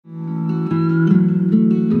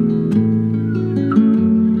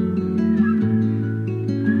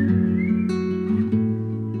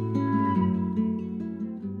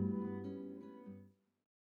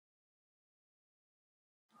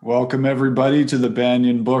Welcome, everybody, to the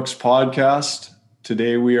Banyan Books podcast.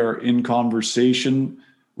 Today we are in conversation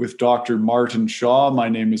with Dr. Martin Shaw. My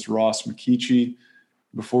name is Ross McKeechee.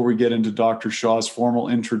 Before we get into Dr. Shaw's formal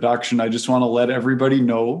introduction, I just want to let everybody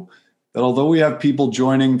know that although we have people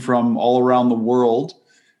joining from all around the world,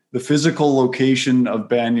 the physical location of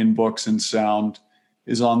Banyan Books and Sound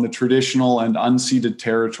is on the traditional and unceded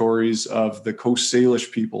territories of the Coast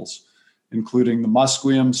Salish peoples, including the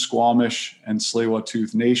Musqueam, Squamish, and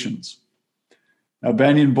Tsleil-Waututh nations. Now,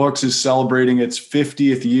 Banyan Books is celebrating its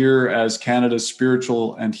 50th year as Canada's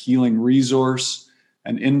spiritual and healing resource,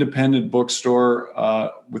 an independent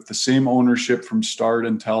bookstore with the same ownership from start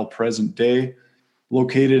until present day,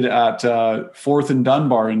 located at 4th and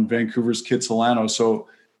Dunbar in Vancouver's Kitsilano. So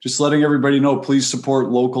just letting everybody know, please support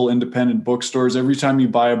local independent bookstores. Every time you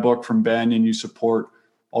buy a book from Banyan, you support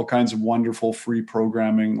all kinds of wonderful free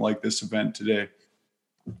programming like this event today.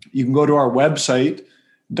 You can go to our website,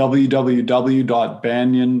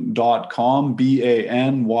 www.banyan.com,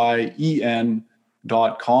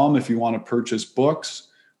 BANYEN.com, if you want to purchase books,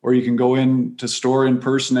 or you can go in to store in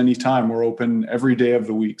person anytime. We're open every day of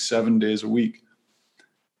the week, 7 days a week.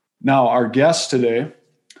 Now, our guest today,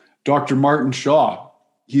 Dr. Martin Shaw.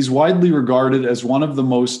 He's widely regarded as one of the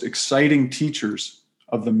most exciting teachers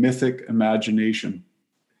of the mythic imagination.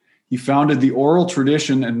 He founded the Oral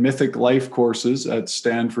Tradition and Mythic Life courses at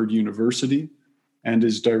Stanford University and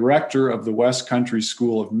is director of the West Country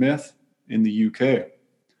School of Myth in the UK.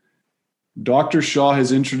 Dr. Shaw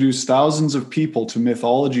has introduced thousands of people to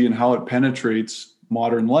mythology and how it penetrates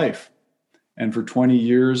modern life, and for 20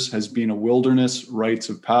 years has been a wilderness rites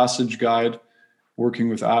of passage guide, working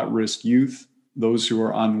with at-risk youth, those who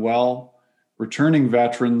are unwell, returning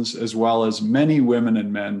veterans, as well as many women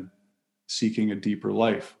and men seeking a deeper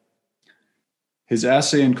life. His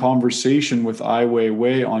essay and conversation with Ai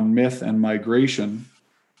Weiwei on myth and migration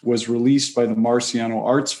was released by the Marciano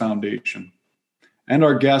Arts Foundation. And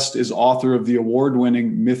our guest is author of the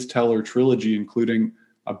award-winning Myth Teller trilogy, including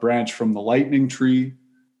A Branch from the Lightning Tree,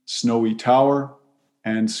 Snowy Tower,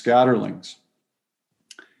 and Scatterlings.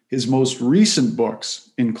 His most recent books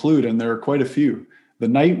include, and there are quite a few, The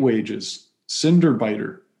Night Wages,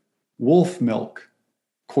 Cinderbiter, Wolf Milk,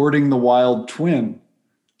 Courting the Wild Twin,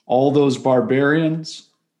 All Those Barbarians,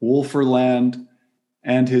 Wolferland,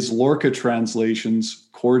 and his Lorca translations,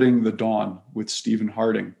 Courting the Dawn with Stephen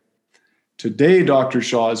Harding. Today, Dr.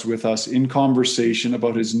 Shaw is with us in conversation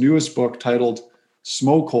about his newest book titled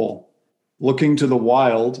Smokehole, Looking to the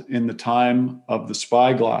Wild in the Time of the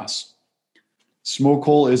Spyglass.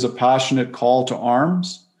 Smokehole is a passionate call to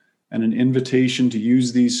arms and an invitation to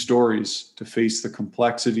use these stories to face the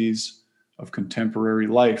complexities of contemporary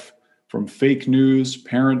life, from fake news,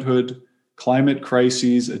 parenthood, climate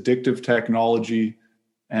crises, addictive technology,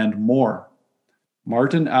 and more.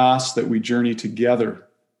 Martin asks that we journey together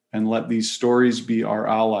and let these stories be our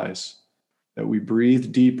allies, that we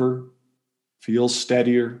breathe deeper, feel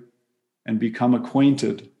steadier, and become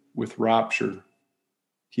acquainted with rapture.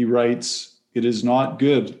 He writes, "It is not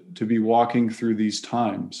good to be walking through these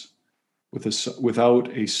times without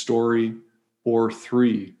a story or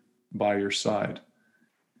three by your side."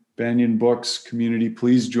 Banyan Books community,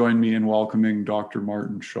 please join me in welcoming Dr.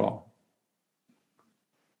 Martin Shaw.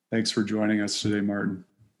 Thanks for joining us today, Martin.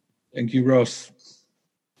 Thank you, Ross.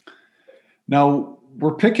 Now,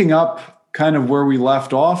 we're picking up kind of where we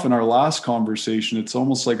left off in our last conversation. It's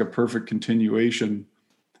almost like a perfect continuation.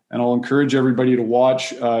 And I'll encourage everybody to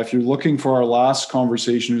watch. If you're looking for our last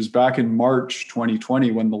conversation, it was back in March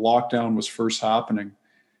 2020 when the lockdown was first happening.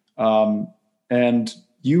 And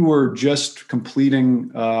you were just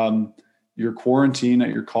completing your quarantine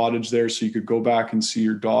at your cottage there so you could go back and see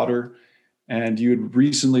your daughter. And you had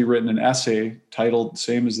recently written an essay titled,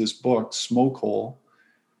 same as this book, Smokehole,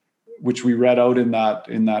 which we read out in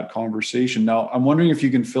that conversation. Now, I'm wondering if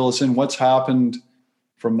you can fill us in. What's happened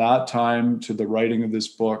from that time to the writing of this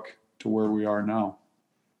book to where we are now?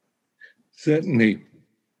 Certainly.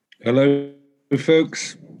 Hello,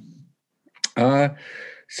 folks.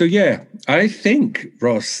 So yeah, I think,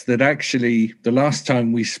 Ross, that actually the last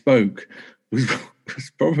time we spoke was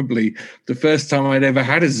probably the first time I'd ever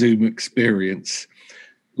had a Zoom experience.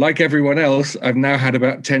 Like everyone else, I've now had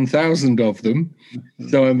about 10,000 of them,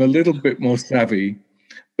 so I'm a little bit more savvy.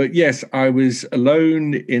 But yes, I was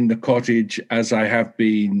alone in the cottage, as I have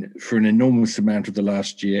been for an enormous amount of the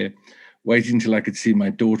last year, waiting till I could see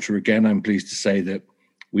my daughter again. I'm pleased to say that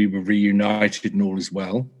we were reunited and all is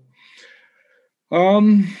well.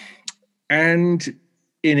 And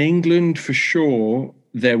in England, for sure,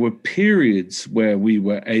 there were periods where we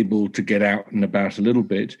were able to get out and about a little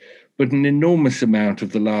bit, but an enormous amount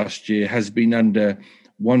of the last year has been under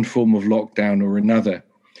one form of lockdown or another.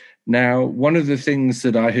 Now, one of the things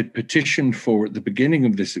that I had petitioned for at the beginning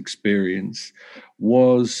of this experience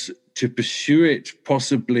was to pursue it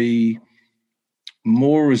possibly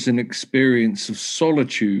more as an experience of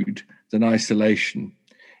solitude than isolation.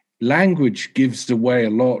 Language gives away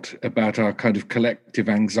a lot about our kind of collective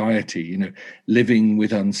anxiety, living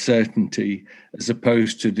with uncertainty, as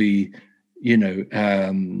opposed to the,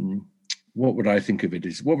 what would I think of it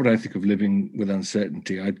as? What would I think of living with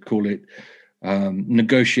uncertainty? I'd call it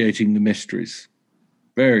negotiating the mysteries.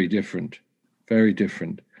 Very different, very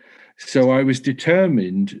different. So I was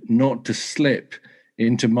determined not to slip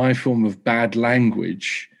into my form of bad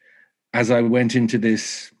language as I went into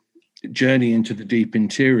this journey into the deep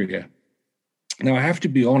interior. Now, I have to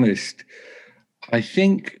be honest, I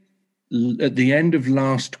think at the end of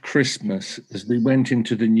last Christmas, as we went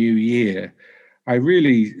into the new year, I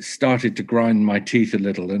really started to grind my teeth a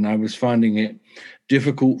little, and I was finding it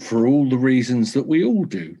difficult for all the reasons that we all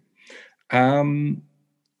do. And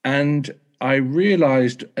I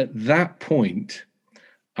realized at that point,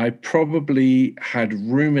 I probably had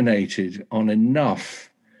ruminated on enough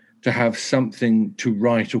to have something to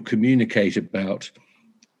write or communicate about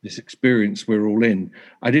this experience we're all in.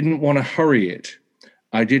 I didn't want to hurry it.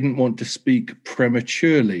 I didn't want to speak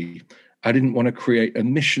prematurely. I didn't want to create a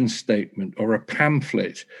mission statement or a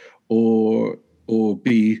pamphlet or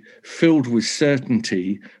be filled with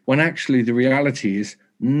certainty, when actually the reality is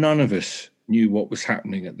none of us knew what was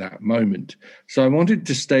happening at that moment. So I wanted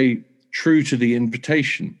to stay true to the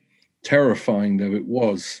invitation, terrifying though it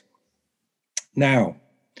was. Now,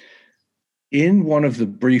 in one of the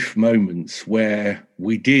brief moments where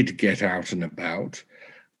we did get out and about,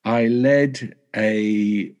 I led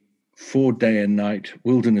a 4-day and night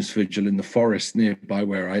wilderness vigil in the forest nearby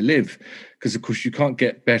where I live, because of course you can't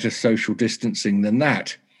get better social distancing than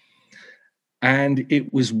that. And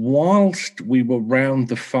it was whilst we were round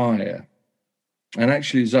the fire, and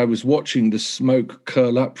actually as I was watching the smoke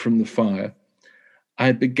curl up from the fire,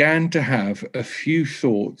 I began to have a few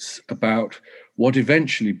thoughts about what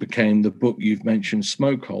eventually became the book you've mentioned,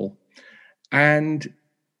 Smokehole. And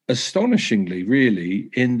astonishingly, really,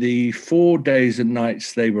 in the 4 days and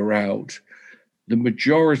nights they were out, the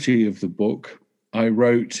majority of the book I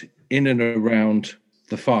wrote in and around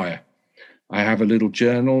the fire. I have a little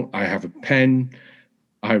journal, I have a pen,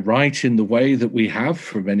 I write in the way that we have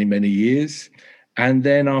for many, many years. And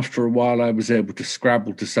then after a while, I was able to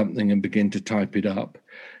scrabble to something and begin to type it up.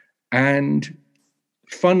 And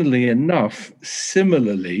funnily enough,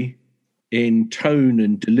 similarly, in tone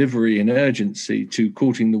and delivery and urgency to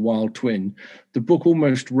Courting the Wild Twin, the book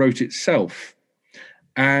almost wrote itself.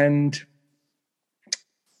 And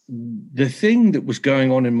the thing that was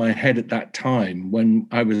going on in my head at that time, when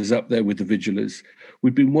I was up there with the Vigilers,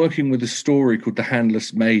 we'd been working with a story called The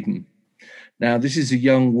Handless Maiden. Now, this is a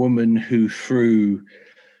young woman who, through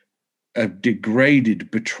a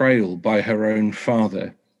degraded betrayal by her own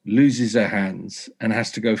father, loses her hands and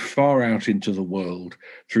has to go far out into the world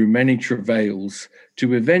through many travails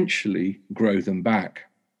to eventually grow them back.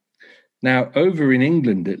 Now, over in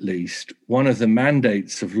England, at least, one of the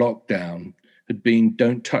mandates of lockdown had been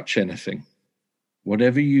don't touch anything.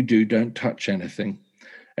 Whatever you do, don't touch anything.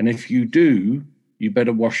 And if you do, you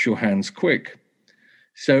better wash your hands quick.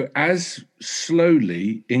 So as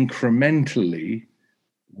slowly, incrementally,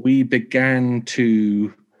 we began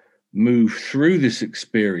to move through this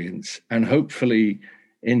experience and hopefully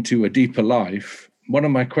into a deeper life, one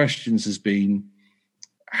of my questions has been,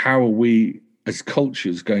 how are we as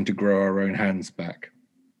cultures going to grow our own hands back?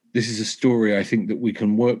 This is a story I think that we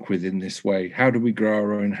can work with in this way. How do we grow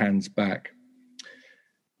our own hands back?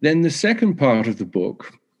 Then the second part of the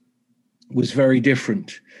book was very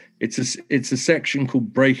different. It's a section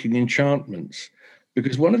called Breaking Enchantments,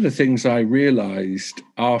 because one of the things I realized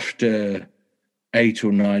after 8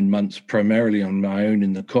 or 9 months, primarily on my own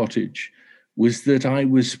in the cottage, was that I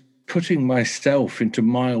was putting myself into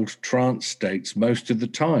mild trance states most of the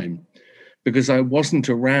time, because I wasn't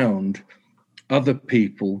around other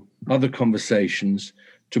people, other conversations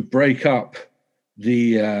to break up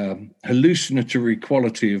the hallucinatory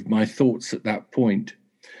quality of my thoughts at that point.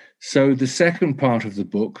 So the second part of the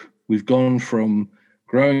book, we've gone from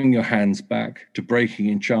growing your hands back to breaking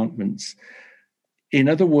enchantments. In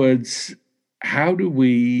other words, how do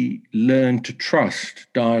we learn to trust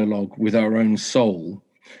dialogue with our own soul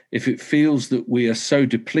if it feels that we are so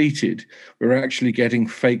depleted, we're actually getting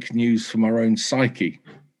fake news from our own psyche?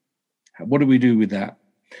 What do we do with that?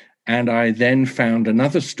 And I then found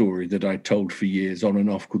another story that I told for years on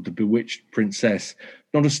and off called The Bewitched Princess,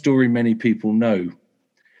 not a story many people know.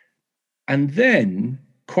 And then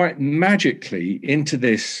quite magically into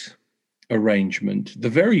this arrangement, the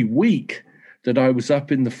very week that I was up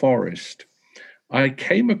in the forest, I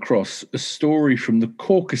came across a story from the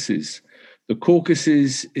Caucasus. The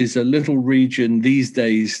Caucasus is a little region. These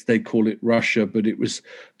days they call it Russia, but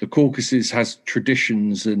the Caucasus has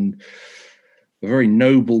traditions and a very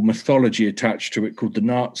noble mythology attached to it called the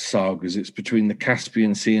Nart Sagas. It's between the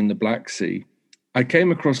Caspian Sea and the Black Sea. I came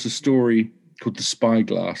across a story called The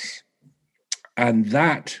Spyglass. And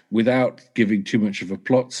that, without giving too much of a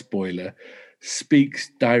plot spoiler, speaks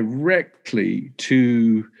directly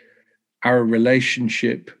to our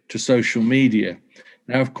relationship to social media.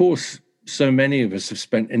 Now, of course, so many of us have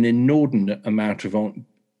spent an inordinate amount of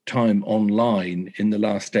time online in the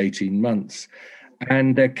last 18 months.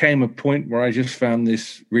 And there came a point where I just found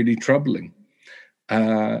this really troubling.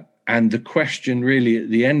 And the question really at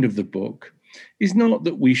the end of the book is not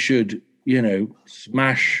that we should,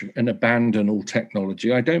 smash and abandon all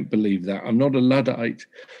technology. I don't believe that. I'm not a Luddite.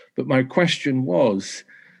 But my question was,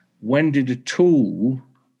 when did a tool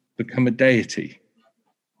become a deity?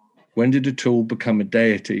 When did a tool become a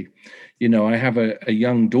deity? I have a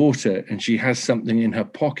young daughter, and she has something in her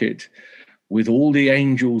pocket with all the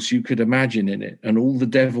angels you could imagine in it, and all the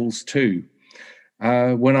devils too.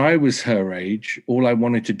 When I was her age, all I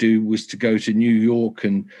wanted to do was to go to New York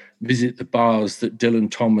and visit the bars that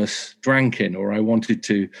Dylan Thomas drank in, or I wanted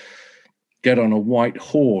to get on a white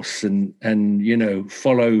horse and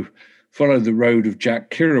follow the road of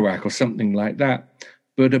Jack Kerouac or something like that.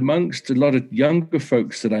 But amongst a lot of younger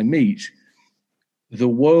folks that I meet, the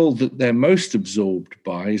world that they're most absorbed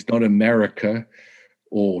by is not America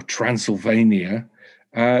or Transylvania.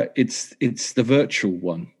 It's the virtual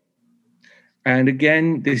one. And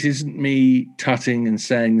again, this isn't me tutting and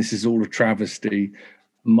saying this is all a travesty.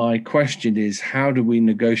 My question is, how do we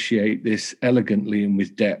negotiate this elegantly and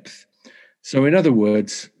with depth? So in other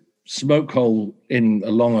words, Smokehole, in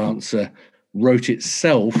a long answer, wrote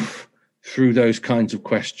itself through those kinds of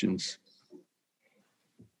questions.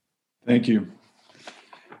 Thank you.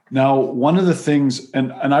 Now, one of the things,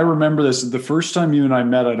 and I remember this, the first time you and I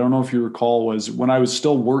met, I don't know if you recall, was when I was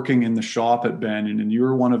still working in the shop at Banyan, and you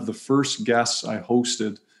were one of the first guests I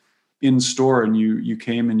hosted in store, and you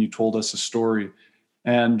came and you told us a story,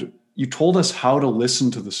 and you told us how to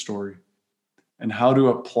listen to the story and how to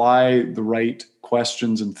apply the right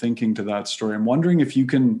questions and thinking to that story. I'm wondering if you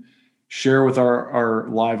can share with our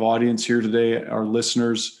live audience here today, our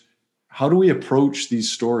listeners, how do we approach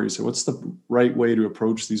these stories? What's the right way to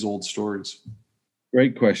approach these old stories?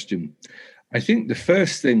 Great question. I think the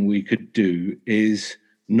first thing we could do is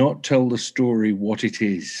not tell the story what it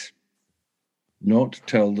is. Not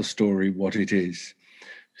tell the story what it is.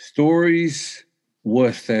 Stories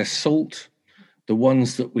worth their salt, the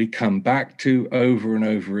ones that we come back to over and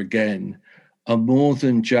over again, are more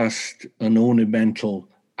than just an ornamental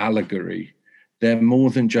allegory. They're more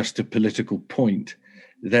than just a political point.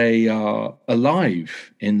 They are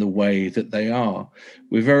alive in the way that they are.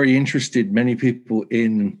 We're very interested, many people,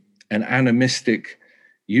 in an animistic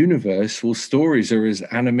universe. Well, stories are as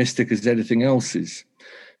animistic as anything else is.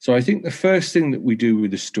 So I think the first thing that we do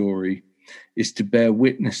with a story is to bear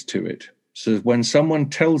witness to it. So when someone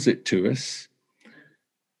tells it to us,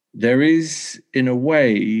 there is, in a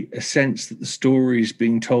way, a sense that the story is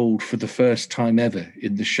being told for the first time ever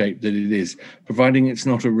in the shape that it is, providing it's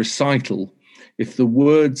not a recital. If the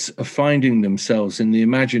words are finding themselves in the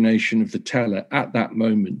imagination of the teller at that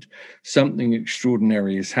moment, something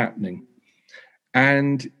extraordinary is happening.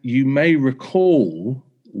 And you may recall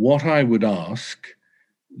what I would ask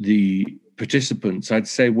the participants. I'd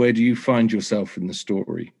say, where do you find yourself in the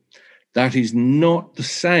story? That is not the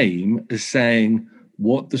same as saying,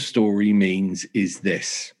 what the story means is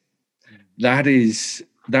this. That is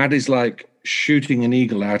like shooting an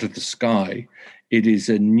eagle out of the sky. It is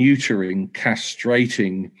a neutering,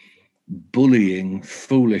 castrating, bullying,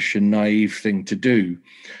 foolish and naive thing to do.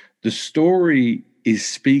 The story is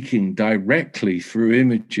speaking directly through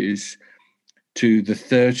images to the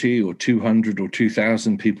 30 or 200 or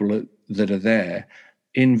 2,000 people that are there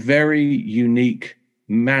in very unique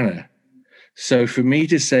manner. So for me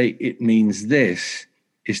to say it means this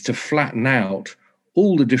is to flatten out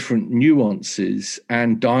all the different nuances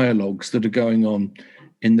and dialogues that are going on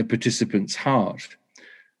in the participant's heart.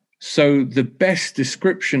 So the best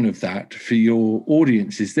description of that for your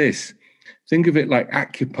audience is this. Think of it like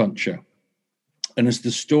acupuncture. And as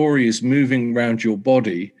the story is moving around your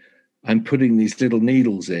body, I'm putting these little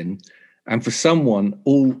needles in. And for someone,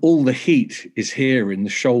 all the heat is here in the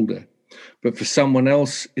shoulder. But for someone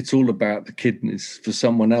else, it's all about the kidneys. For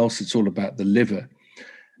someone else, it's all about the liver.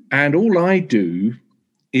 And all I do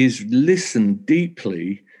is listen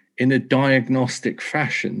deeply in a diagnostic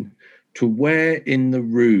fashion to where in the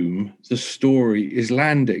room the story is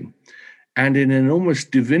landing. And in an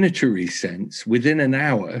almost divinatory sense, within an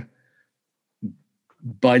hour,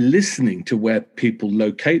 by listening to where people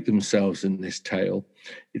locate themselves in this tale,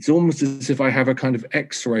 it's almost as if I have a kind of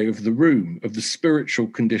X-ray of the room, of the spiritual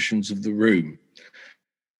conditions of the room.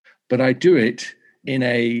 But I do it in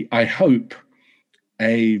I hope,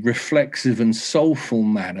 a reflexive and soulful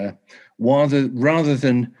manner, rather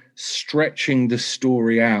than stretching the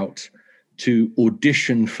story out to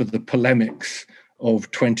audition for the polemics of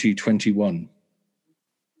 2021.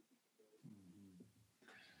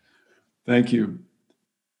 Thank you.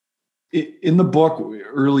 In the book,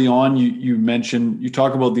 early on, you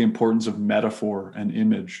talk about the importance of metaphor and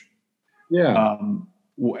image. Yeah.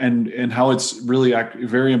 And how it's really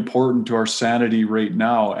very important to our sanity right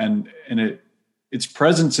now. And its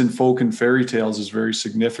presence in folk and fairy tales is very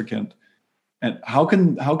significant. And how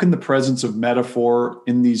can the presence of metaphor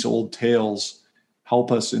in these old tales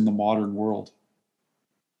help us in the modern world?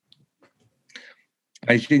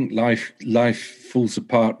 I think life falls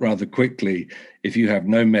apart rather quickly if you have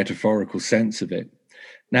no metaphorical sense of it.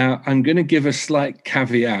 Now, I'm going to give a slight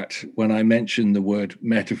caveat when I mention the word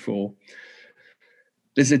metaphor.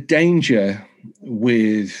 There's a danger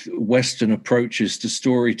with Western approaches to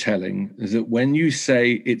storytelling that when you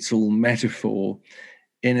say it's all metaphor,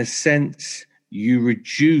 in a sense, you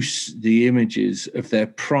reduce the images of their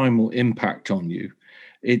primal impact on you.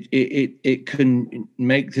 It can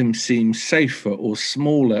make them seem safer or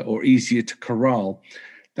smaller or easier to corral.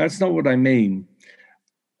 That's not what I mean.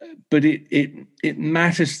 But it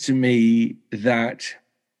matters to me that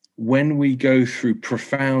when we go through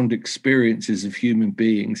profound experiences of human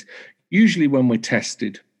beings, usually when we're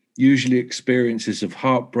tested, usually experiences of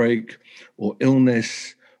heartbreak or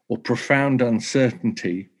illness or profound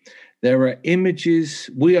uncertainty, there are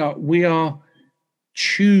images. We are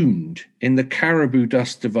tuned in the caribou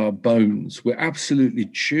dust of our bones. We're absolutely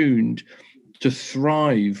tuned to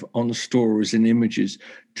thrive on stories and images,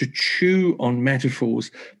 to chew on metaphors,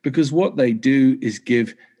 because what they do is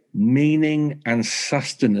give meaning and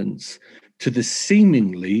sustenance to the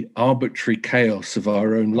seemingly arbitrary chaos of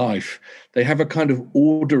our own life. They have a kind of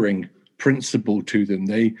ordering principle to them.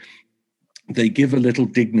 They give a little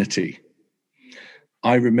dignity.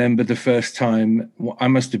 I remember the first time, I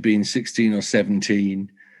must have been 16 or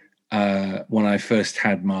 17, when I first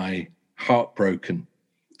had my heart broken.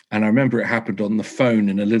 And I remember it happened on the phone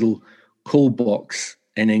in a little call box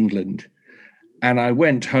in England. And I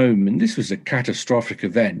went home, and this was a catastrophic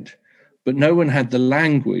event, but no one had the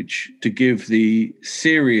language to give the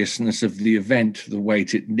seriousness of the event the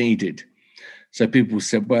weight it needed. So people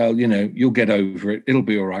said, well, you'll get over it. It'll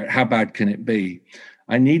be all right. How bad can it be?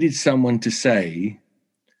 I needed someone to say,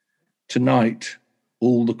 tonight,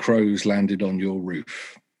 all the crows landed on your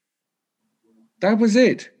roof. That was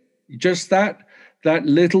it. Just that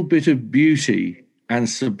little bit of beauty and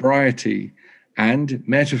sobriety and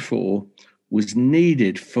metaphor was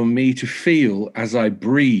needed for me to feel as I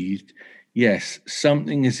breathed, yes,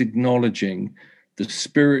 something is acknowledging the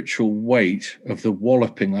spiritual weight of the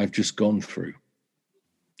walloping I've just gone through.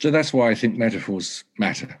 So that's why I think metaphors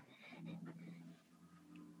matter.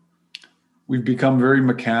 We've become very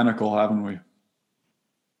mechanical, haven't we?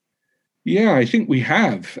 Yeah, I think we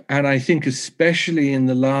have. And I think especially in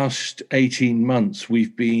the last 18 months,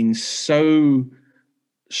 we've been so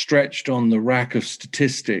stretched on the rack of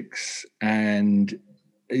statistics and,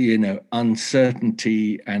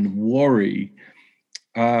 uncertainty and worry,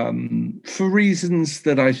 for reasons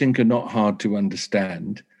that I think are not hard to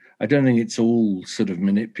understand. I don't think it's all sort of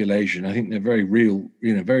manipulation. I think they're very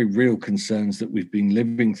real concerns that we've been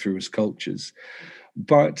living through as cultures.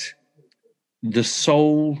 But the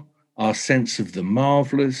soul, our sense of the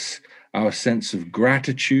marvelous, our sense of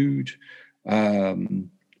gratitude,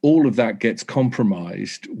 all of that gets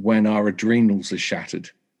compromised when our adrenals are shattered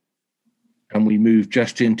and we move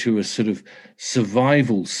just into a sort of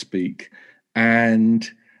survival speak. And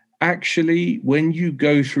actually, when you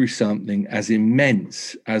go through something as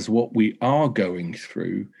immense as what we are going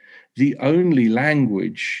through, the only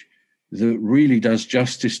language that really does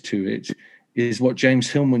justice to it is what James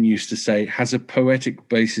Hillman used to say, has a poetic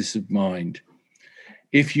basis of mind.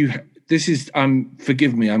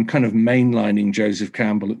 Forgive me, I'm kind of mainlining Joseph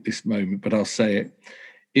Campbell at this moment, but I'll say it.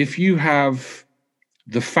 If you have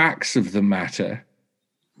the facts of the matter,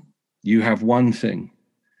 you have one thing.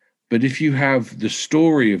 But if you have the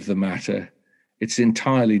story of the matter, it's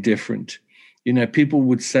entirely different. People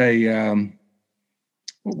would say,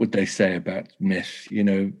 what would they say about myth?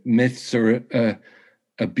 Myths are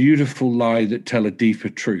a beautiful lie that tell a deeper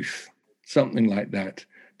truth, something like that.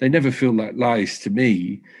 They never feel like lies to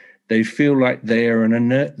me. They feel like they are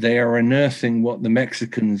unearthing what the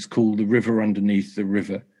Mexicans call the river underneath the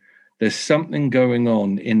river. There's something going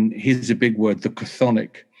on in, here's a big word, the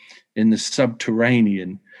chthonic, in the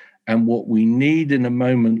subterranean. And what we need in a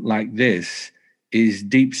moment like this is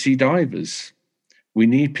deep sea divers. We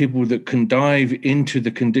need people that can dive into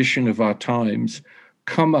the condition of our times,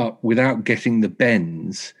 come up without getting the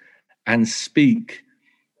bends, and speak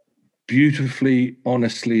beautifully,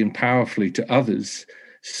 honestly, and powerfully to others.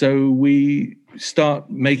 So we start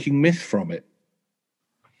making myth from it.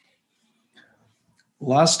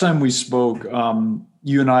 Last time we spoke,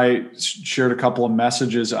 you and I shared a couple of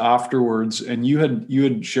messages afterwards, and you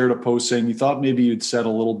had shared a post saying you thought maybe you'd said a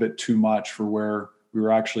little bit too much for where we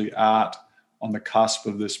were actually at on the cusp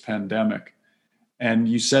of this pandemic. And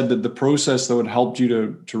you said that the process that would helped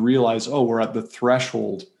you to realize, oh, we're at the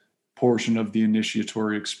threshold portion of the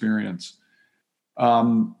initiatory experience.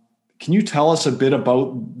 Can you tell us a bit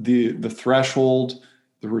about the threshold,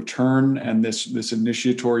 the return, and this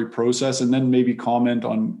initiatory process, and then maybe comment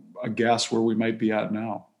on a guess where we might be at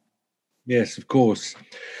now? Yes, of course.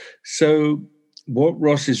 So what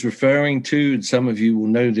Ross is referring to, and some of you will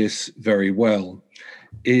know this very well,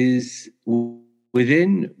 is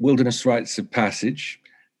within wilderness rites of passage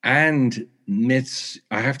and myths,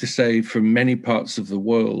 I have to say, from many parts of the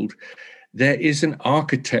world, there is an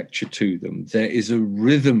architecture to them. There is a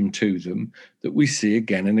rhythm to them that we see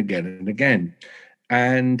again and again and again.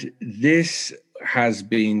 And this has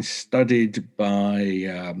been studied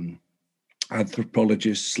by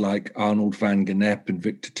anthropologists like Arnold van Gennep and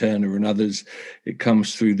Victor Turner and others. It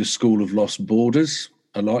comes through the School of Lost Borders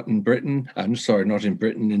a lot in Britain. I'm sorry, not in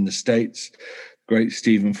Britain, in the States. Great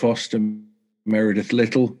Stephen Foster, Meredith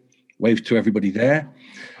Little, wave to everybody there.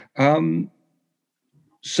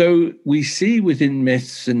 So we see within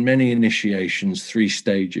myths and many initiations 3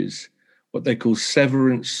 stages, what they call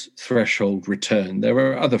severance, threshold, return. There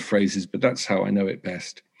are other phrases, but that's how I know it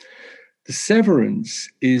best. The severance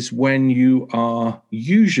is when you are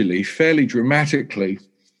usually fairly dramatically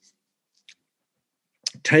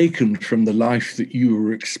taken from the life that you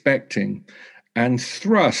were expecting and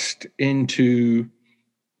thrust into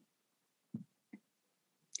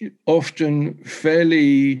often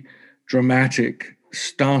fairly dramatic,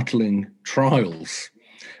 startling trials.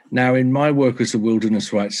 Now, in my work as a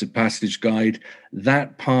wilderness rites of passage guide,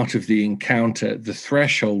 that part of the encounter, the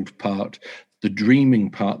threshold part, the dreaming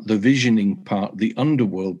part, the visioning part, the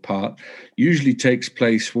underworld part, usually takes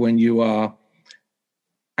place when you are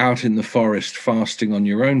out in the forest fasting on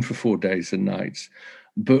your own for 4 days and nights.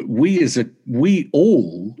 But we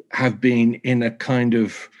all have been in a kind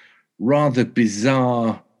of rather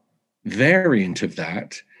bizarre variant of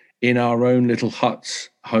that in our own little huts,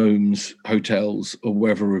 homes, hotels, or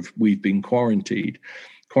wherever we've been quarantined.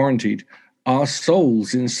 Our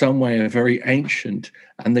souls in some way are very ancient,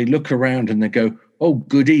 and they look around and they go, oh,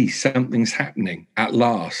 goody, something's happening at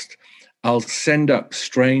last. I'll send up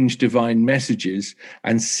strange divine messages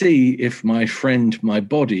and see if my friend, my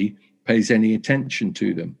body, pays any attention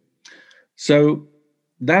to them. So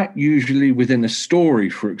that usually within a story,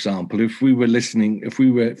 for example,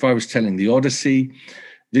 if I was telling the Odyssey,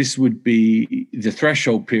 this would be, the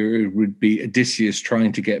threshold period would be Odysseus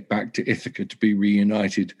trying to get back to Ithaca to be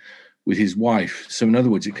reunited with his wife. So in other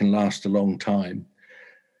words, it can last a long time.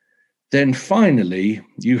 Then finally,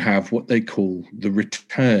 you have what they call the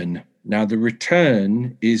return. Now, the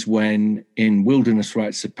return is when, in wilderness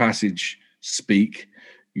rites of passage speak,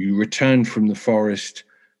 you return from the forest,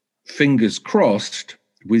 fingers crossed,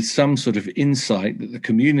 with some sort of insight that the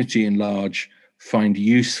community in large find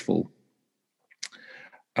useful.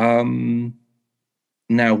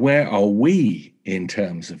 Now, where are we in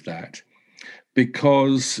terms of that?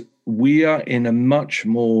 Because we are in a much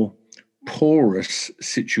more porous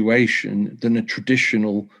situation than a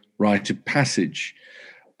traditional rite of passage.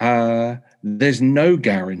 There's no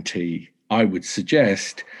guarantee, I would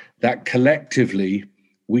suggest, that collectively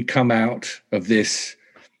we come out of this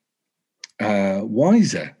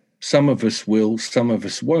wiser. Some of us will, some of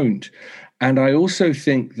us won't. And I also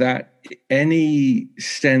think that any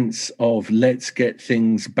sense of let's get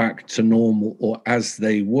things back to normal or as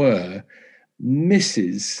they were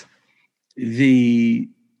misses the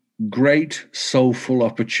great soulful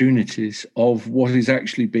opportunities of what has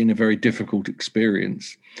actually been a very difficult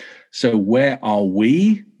experience. So where are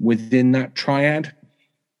we within that triad?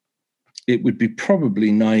 It would be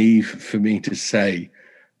probably naive for me to say,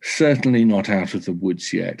 certainly not out of the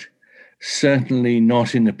woods yet. Certainly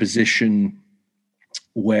not in a position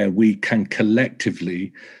where we can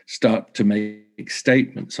collectively start to make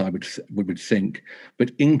statements, I would think,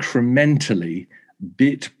 but incrementally,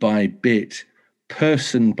 bit by bit,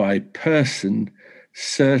 person by person,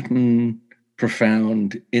 certain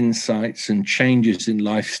profound insights and changes in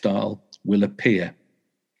lifestyle will appear.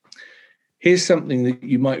 Here's something that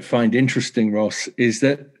you might find interesting, Ross, is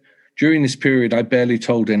that during this period, I barely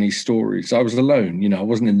told any stories. I was alone, I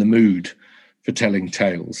wasn't in the mood for telling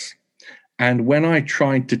tales. And when I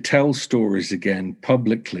tried to tell stories again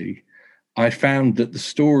publicly, I found that the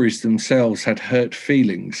stories themselves had hurt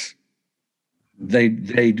feelings. They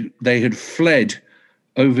had fled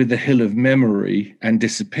over the hill of memory and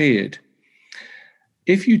disappeared.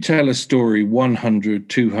 If you tell a story 100,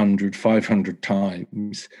 200, 500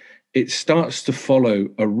 times, it starts to follow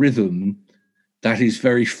a rhythm that is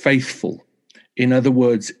very faithful. In other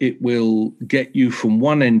words, it will get you from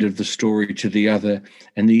one end of the story to the other,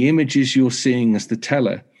 and the images you're seeing as the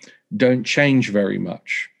teller don't change very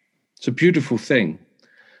much. It's a beautiful thing.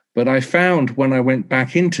 But I found when I went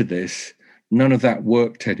back into this, none of that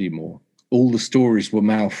worked anymore. All the stories were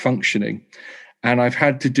malfunctioning, and I've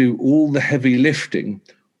had to do all the heavy lifting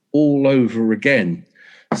all over again.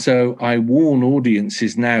 So I warn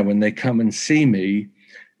audiences now when they come and see me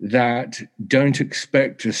that don't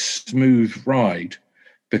expect a smooth ride,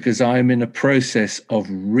 because I'm in a process of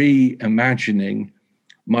reimagining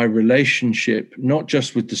my relationship, not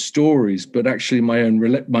just with the stories, but actually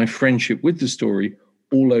my friendship with the story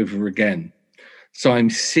all over again. So I'm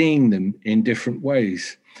seeing them in different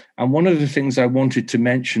ways. And one of the things I wanted to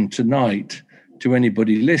mention tonight to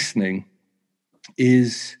anybody listening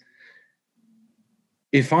is,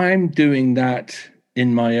 if I'm doing that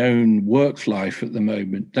in my own work life at the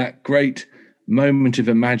moment, that great moment of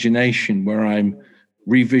imagination where I'm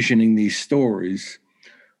revisioning these stories,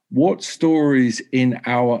 what stories in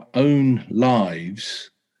our own lives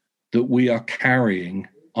that we are carrying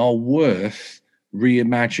are worth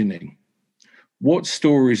reimagining? What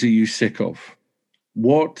stories are you sick of?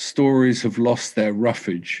 What stories have lost their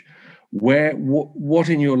roughage? What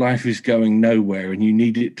in your life is going nowhere and you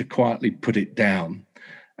need it to quietly put it down?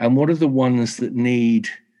 And what are the ones that need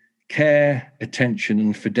care, attention,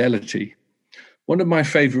 and fidelity? One of my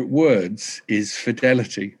favorite words is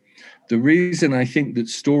fidelity. The reason I think that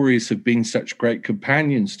stories have been such great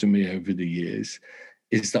companions to me over the years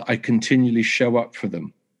is that I continually show up for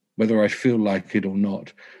them, whether I feel like it or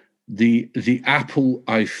not. The apple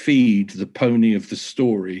I feed the pony of the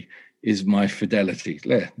story is my fidelity.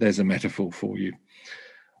 There's a metaphor for you.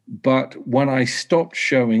 But when I stopped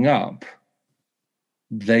showing up,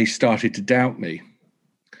 they started to doubt me.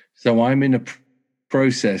 So I'm in a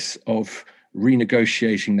process of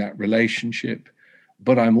renegotiating that relationship,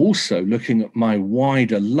 but I'm also looking at my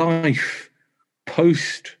wider life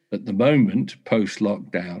at the moment, post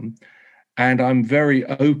lockdown, and I'm very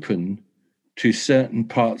open to certain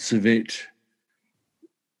parts of it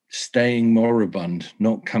staying moribund,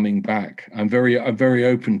 not coming back. I'm very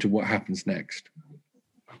open to what happens next.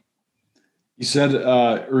 You said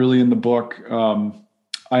early in the book,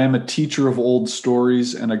 I am a teacher of old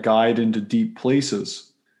stories and a guide into deep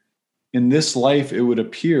places. In this life, it would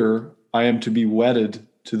appear I am to be wedded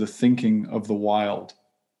to the thinking of the wild.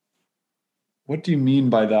 What do you mean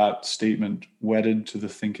by that statement, wedded to the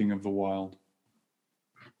thinking of the wild?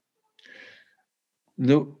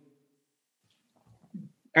 Maybe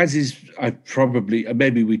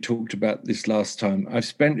we talked about this last time, I've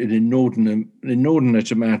spent an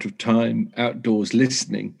inordinate amount of time outdoors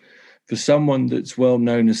listening. For someone that's well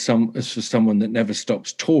known as for someone that never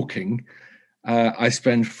stops talking, I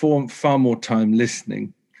spend far more time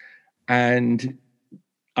listening. And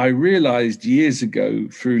I realized years ago,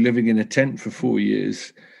 through living in a tent for 4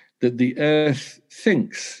 years, that the earth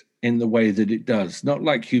thinks in the way that it does, not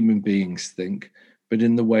like human beings think, but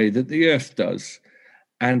in the way that the earth does.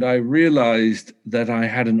 And I realized that I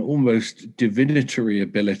had an almost divinatory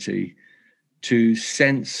ability to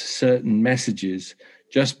sense certain messages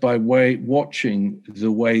just by watching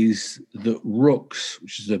the ways that rooks,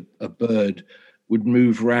 which is a bird, would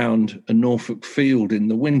move round a Norfolk field in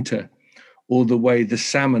the winter, or the way the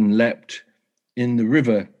salmon leapt in the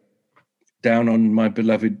river down on my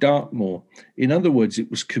beloved Dartmoor. In other words,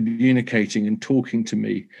 it was communicating and talking to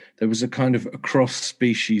me. There was a kind of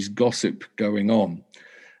cross-species gossip going on.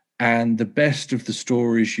 And the best of the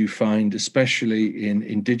stories you find, especially in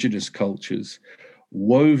indigenous cultures,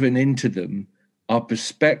 woven into them are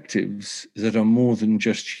perspectives that are more than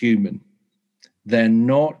just human. They're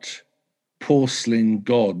not porcelain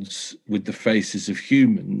gods with the faces of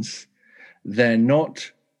humans. They're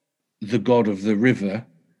not the god of the river.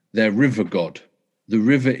 They're river god. the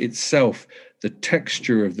river itself, the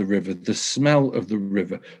texture of the river, the smell of the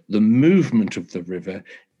river, the movement of the river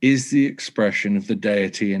is the expression of the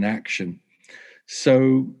deity in action.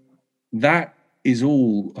 So that is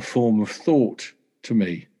all a form of thought to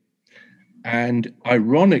me. And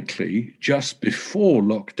ironically, just before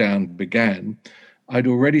lockdown began, I'd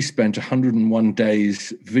already spent 101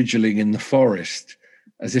 days vigiling in the forest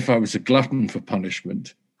as if I was a glutton for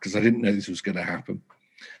punishment, because I didn't know this was going to happen.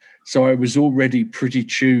 So I was already pretty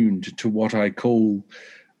tuned to what I call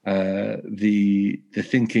the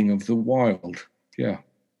thinking of the wild. Yeah.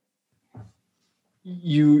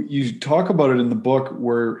 You talk about it in the book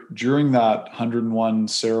where during that 101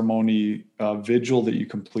 ceremony vigil that you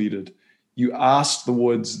completed, you asked the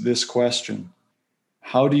woods this question: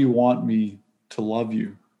 how do you want me to love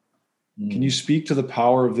you? Can you speak to the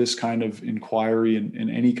power of this kind of inquiry in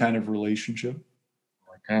any kind of relationship?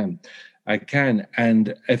 I can.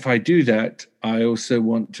 And if I do that, I also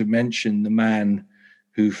want to mention the man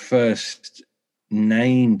who first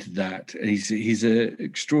named that. He's an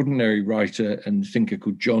extraordinary writer and thinker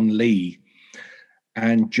called John Lee.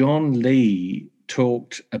 And John Lee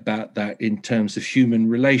talked about that in terms of human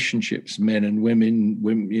relationships, men and women,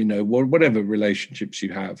 whatever relationships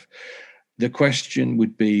you have. The question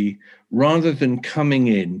would be, rather than coming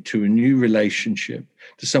in to a new relationship,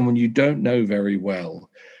 to someone you don't know very well,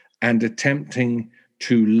 and attempting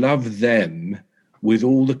to love them with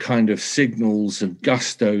all the kind of signals of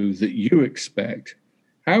gusto that you expect,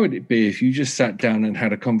 how would it be if you just sat down and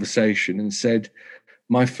had a conversation and said,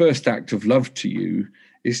 my first act of love to you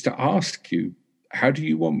is to ask you, how do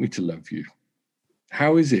you want me to love you?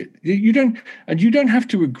 How is it? You don't have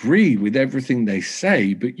to agree with everything they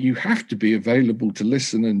say, but you have to be available to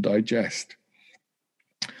listen and digest.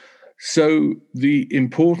 So the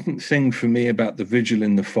important thing for me about the vigil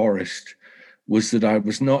in the forest was that I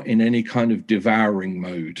was not in any kind of devouring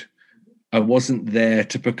mode. I wasn't there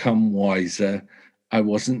to become wiser. I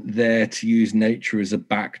wasn't there to use nature as a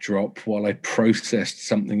backdrop while I processed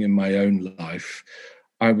something in my own life.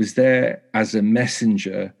 I was there as a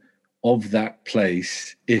messenger of that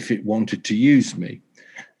place if it wanted to use me.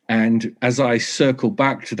 And as I circle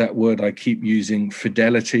back to that word I keep using,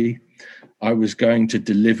 fidelity, I was going to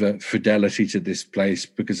deliver fidelity to this place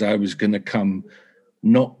because I was going to come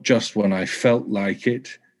not just when I felt like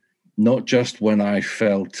it, not just when I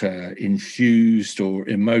felt enthused or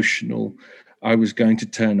emotional. I was going to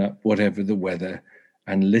turn up whatever the weather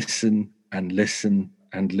and listen and listen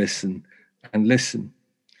and listen and listen.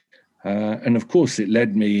 And of course, it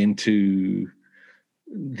led me into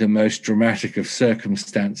the most dramatic of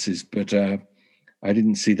circumstances, but I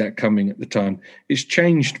didn't see that coming at the time. It's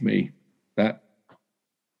changed me. That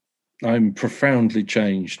I'm profoundly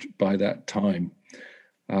changed by that time.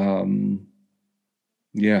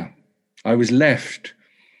 I was left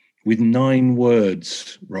with 9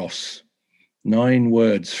 words, Ross. 9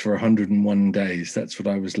 words for 101 days. That's what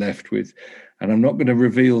I was left with. And I'm not going to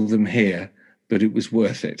reveal them here, but it was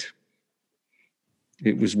worth it.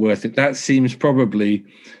 It was worth it. That seems probably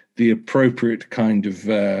the appropriate kind of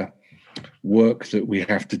work that we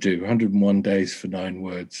have to do. 101 days for 9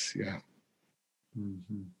 words. Yeah.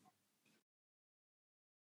 Mm-hmm.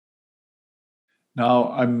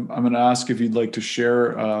 Now, I'm going to ask if you'd like to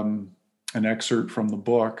share an excerpt from the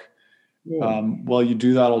book. Yeah. While you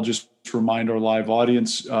do that, I'll just remind our live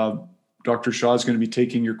audience, Dr. Shaw is going to be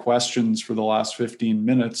taking your questions for the last 15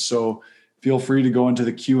 minutes. So feel free to go into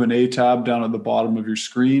the Q&A tab down at the bottom of your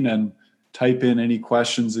screen and type in any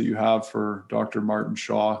questions that you have for Dr. Martin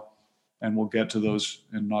Shaw, and we'll get to those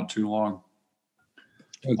in not too long.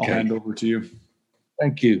 Okay. I'll hand over to you.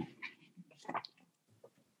 Thank you.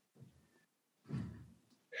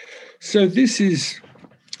 So this is,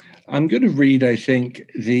 I'm going to read, I think,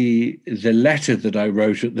 the letter that I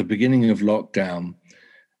wrote at the beginning of lockdown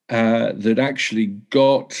that actually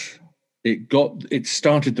it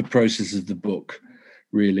started the process of the book,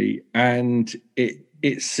 really. And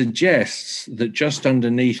it suggests that just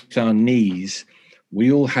underneath our knees,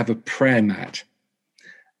 we all have a prayer mat.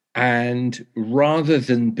 And rather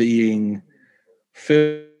than being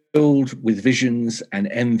filled with visions and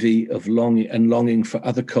envy of longing for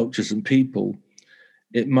other cultures and people,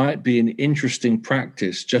 it might be an interesting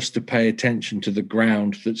practice just to pay attention to the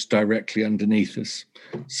ground that's directly underneath us.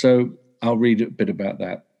 So I'll read a bit about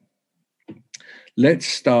that. Let's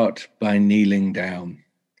start by kneeling down,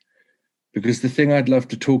 because the thing I'd love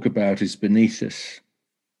to talk about is beneath us.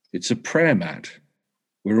 It's a prayer mat.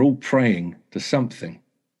 We're all praying to something.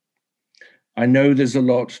 I know there's a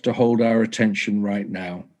lot to hold our attention right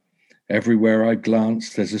now. Everywhere I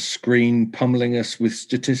glance, there's a screen pummeling us with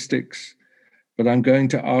statistics, but I'm going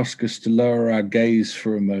to ask us to lower our gaze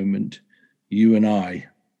for a moment, you and I.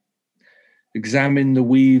 Examine the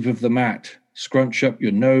weave of the mat, scrunch up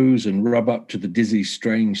your nose and rub up to the dizzy,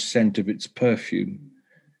 strange scent of its perfume.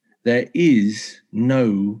 There is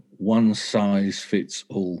no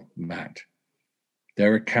one-size-fits-all mat.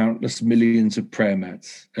 There are countless millions of prayer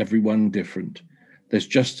mats, every one different. There's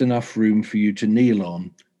just enough room for you to kneel on,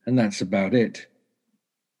 and that's about it.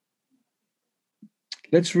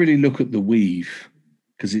 Let's really look at the weave,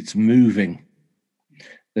 because it's moving.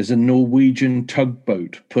 There's a Norwegian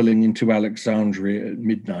tugboat pulling into Alexandria at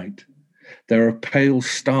midnight. There are pale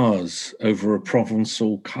stars over a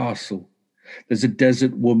Provençal castle. There's a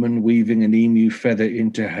desert woman weaving an emu feather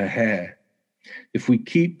into her hair. If we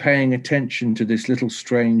keep paying attention to this little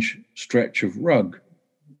strange stretch of rug,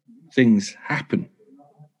 things happen.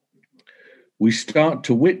 We start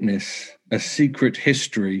to witness a secret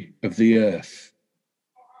history of the earth.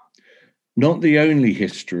 Not the only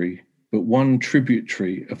history, but one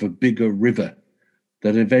tributary of a bigger river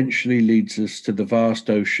that eventually leads us to the vast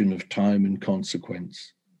ocean of time and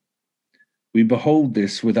consequence. We behold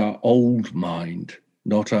this with our old mind,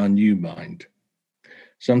 not our new mind.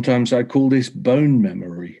 Sometimes I call this bone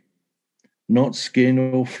memory, not skin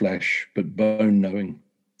or flesh, but bone knowing.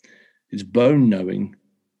 It's bone knowing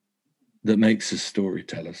that makes us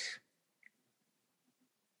storytellers.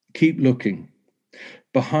 Keep looking.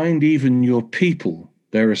 Behind even your people,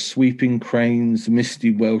 there are sweeping cranes,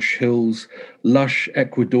 misty Welsh hills, lush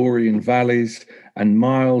Ecuadorian valleys, and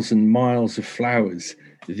miles of flowers.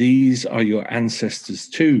 These are your ancestors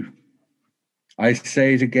too. I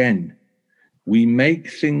say it again. We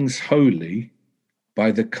make things holy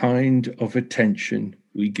by the kind of attention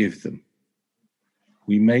we give them.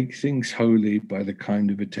 We make things holy by the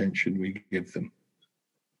kind of attention we give them.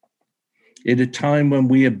 At a time when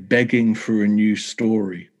we are begging for a new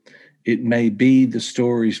story, it may be the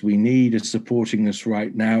stories we need are supporting us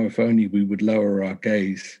right now, if only we would lower our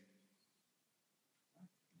gaze.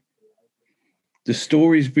 The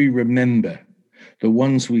stories we remember, the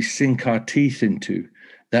ones we sink our teeth into,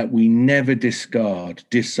 that we never discard,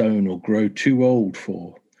 disown, or grow too old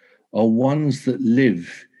for, are ones that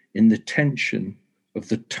live in the tension of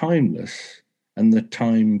the timeless and the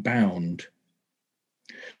time-bound.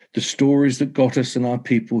 The stories that got us and our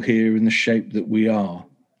people here in the shape that we are,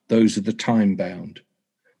 those are the time-bound.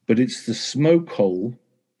 But it's the smoke hole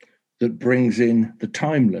that brings in the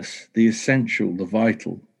timeless, the essential, the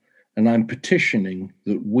vital. And I'm petitioning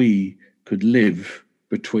that we could live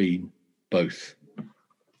between both.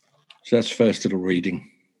 So that's first little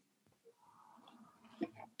reading.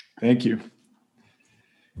 Thank you.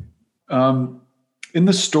 In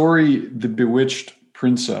the story, The Bewitched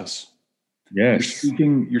Princess, yes,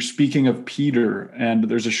 you're speaking of Peter, and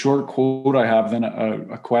there's a short quote I have, then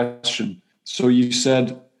a question. So you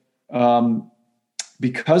said,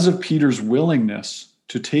 because of Peter's willingness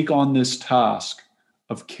to take on this task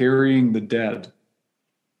of carrying the dead,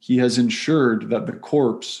 he has ensured that the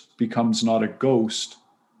corpse becomes not a ghost,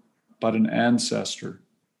 but an ancestor.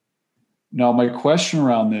 Now, my question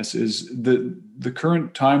around this is the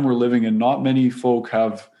current time we're living in, not many folk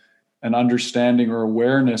have an understanding or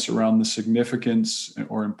awareness around the significance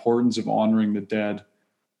or importance of honoring the dead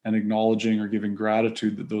and acknowledging or giving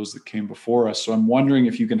gratitude to those that came before us. So I'm wondering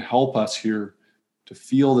if you can help us here to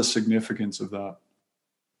feel the significance of that.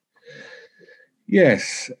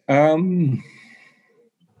 Yes. I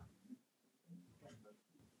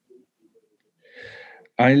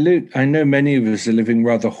know many of us are living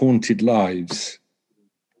rather haunted lives.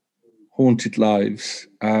 Some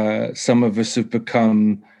of us have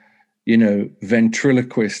become,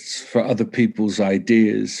 ventriloquists for other people's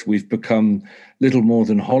ideas. We've become little more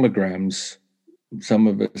than holograms, some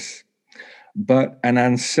of us. But an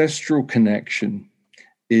ancestral connection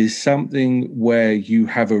is something where you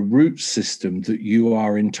have a root system that you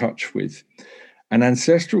are in touch with. An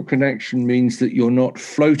ancestral connection means that you're not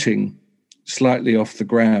floating slightly off the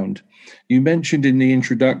ground. You mentioned in the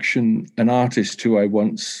introduction an artist who I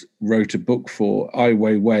once wrote a book for, Ai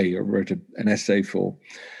Weiwei, or wrote an essay for.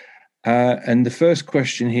 And the first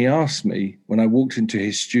question he asked me when I walked into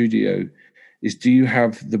his studio is, do you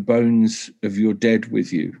have the bones of your dead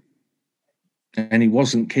with you? And he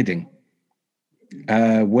wasn't kidding.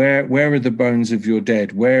 Where are the bones of your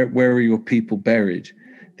dead? Where are your people buried?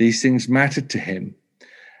 These things mattered to him.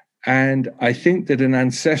 And I think that an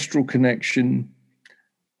ancestral connection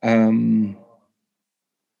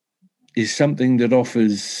is something that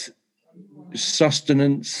offers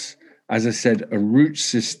sustenance, as I said, a root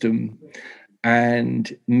system,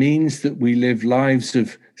 and means that we live lives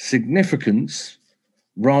of significance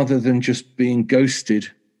rather than just being ghosted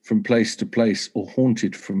from place to place or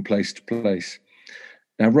haunted from place to place.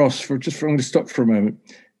 Now, Ross, I'm going to stop for a moment.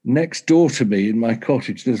 Next door to me in my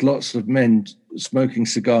cottage, there's lots of men smoking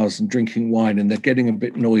cigars and drinking wine, and they're getting a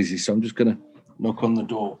bit noisy. So I'm just going to knock on the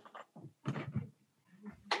door.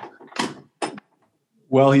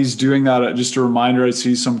 While he's doing that, just a reminder, I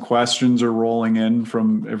see some questions are rolling in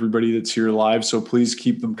from everybody that's here live, so please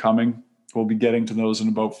keep them coming. We'll be getting to those in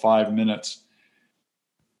about 5 minutes.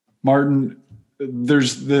 Martin,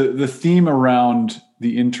 there's the theme around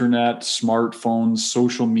the internet, smartphones,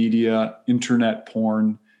 social media, internet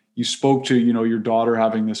porn. You spoke to, your daughter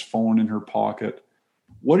having this phone in her pocket.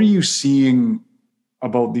 What are you seeing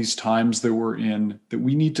about these times that we're in that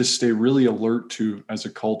we need to stay really alert to as a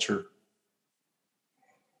culture?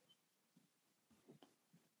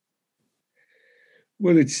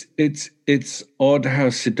 Well, it's odd how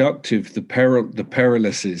seductive the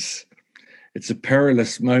perilous is. It's a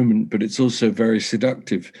perilous moment, but it's also very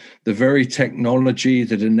seductive. The very technology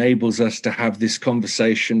that enables us to have this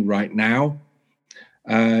conversation right now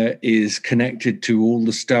is connected to all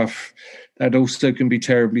the stuff that also can be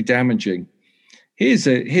terribly damaging. Here's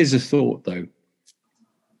a thought, though.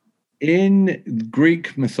 In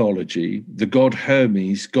Greek mythology, the god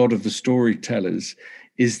Hermes, god of the storytellers,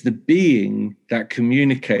 is the being that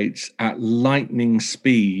communicates at lightning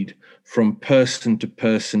speed from person to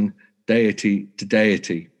person, deity to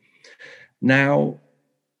deity. Now,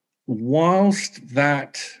 whilst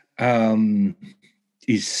that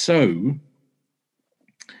is so,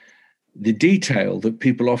 the detail that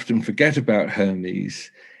people often forget about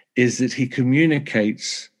Hermes is that he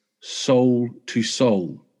communicates soul to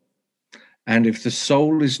soul. And if the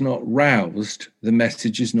soul is not roused, the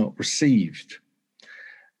message is not received.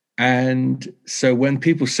 And so when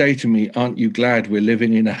people say to me, aren't you glad we're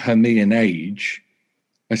living in a Hermean age?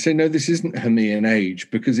 I say, no, this isn't Hermean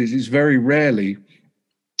age, because it is very rarely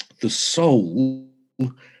the soul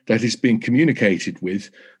that is being communicated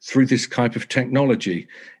with through this type of technology.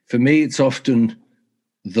 For me, it's often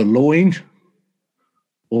the loin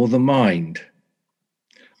or the mind.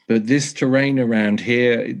 But this terrain around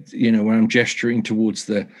here, where I'm gesturing towards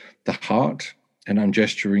the heart and I'm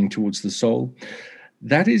gesturing towards the soul,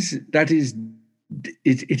 it is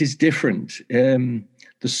different.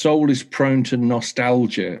 The soul is prone to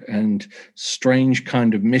nostalgia and strange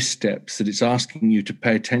kind of missteps that it's asking you to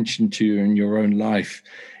pay attention to in your own life.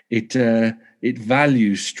 It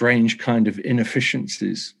values strange kind of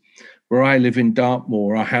inefficiencies. Where I live in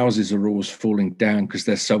Dartmoor, our houses are always falling down because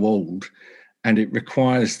they're so old, and it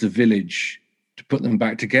requires the village to put them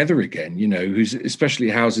back together again. Especially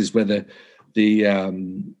houses where the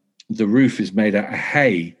roof is made out of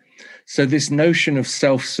hay. So this notion of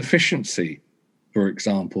self-sufficiency, for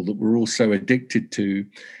example, that we're all so addicted to,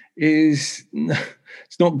 it's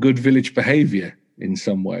not good village behavior in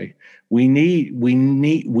some way. We need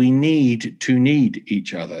to need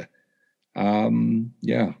each other.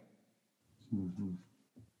 Yeah. Mm-hmm.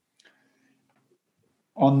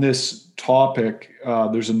 On this topic,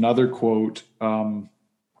 there's another quote.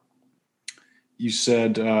 You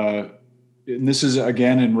said, and this is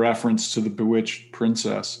again in reference to the bewitched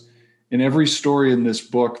princess. In every story in this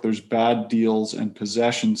book, there's bad deals and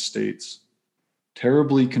possession states,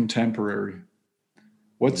 terribly contemporary.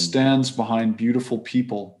 What stands behind beautiful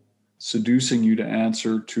people, seducing you to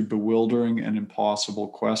answer to bewildering and impossible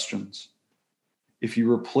questions? If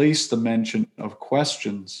you replace the mention of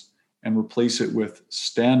questions and replace it with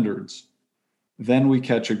standards, then we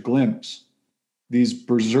catch a glimpse. These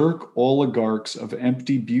berserk oligarchs of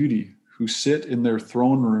empty beauty who sit in their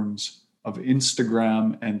throne rooms of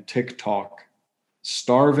Instagram and TikTok,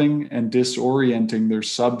 starving and disorienting their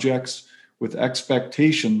subjects with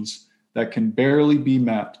expectations that can barely be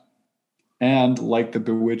met. And like the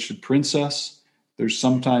bewitched princess, there's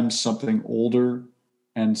sometimes something older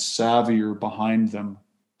and savvier behind them,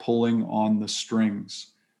 pulling on the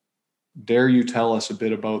strings. Dare you tell us a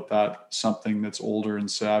bit about that, something that's older and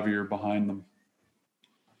savvier behind them?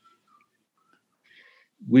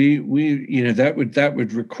 We that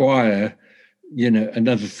would require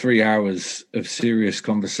another 3 hours of serious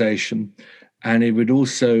conversation, and it would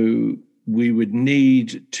also, we would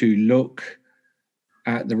need to look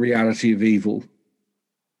at the reality of evil,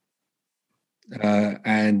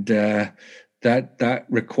 and that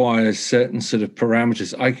requires certain sort of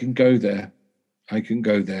parameters. I can go there.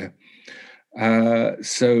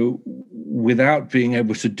 So without being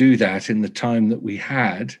able to do that in the time that we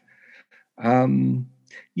had,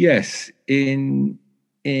 yes, in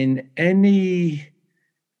any,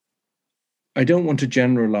 I don't want to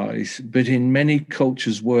generalize, but in many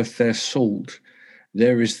cultures worth their salt,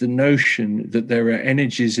 there is the notion that there are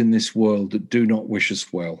energies in this world that do not wish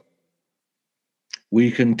us well.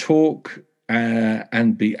 We can talk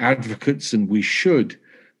and be advocates, and we should,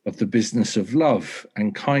 of the business of love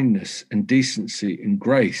and kindness and decency and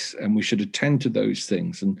grace, and we should attend to those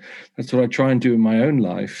things. And that's what I try and do in my own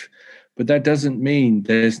life. But that doesn't mean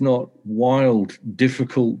there's not wild,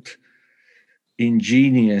 difficult,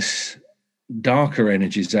 ingenious, darker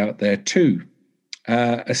energies out there too,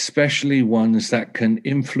 especially ones that can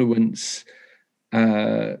influence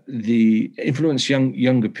younger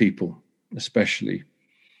people, especially.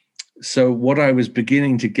 So what I was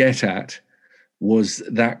beginning to get at was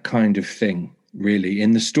that kind of thing, really.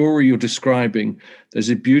 In the story you're describing, there's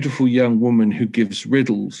a beautiful young woman who gives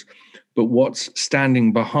riddles, but what's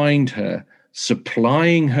standing behind her,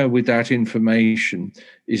 supplying her with that information,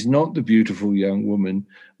 is not the beautiful young woman,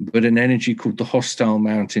 but an energy called the hostile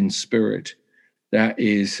mountain spirit. That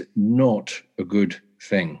is not a good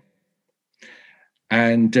thing.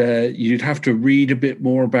 And you'd have to read a bit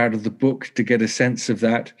more about the book to get a sense of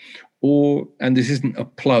that. And this isn't a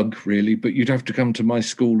plug really, but you'd have to come to my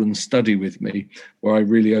school and study with me, where I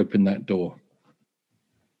really opened that door.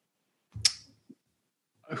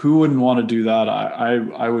 Who wouldn't want to do that?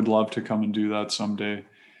 I would love to come and do that someday.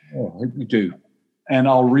 Oh, I hope you do. And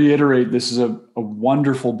I'll reiterate, this is a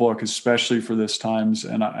wonderful book, especially for this times.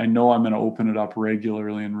 And I know I'm going to open it up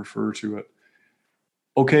regularly and refer to it.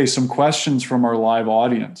 Okay, some questions from our live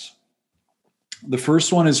audience. The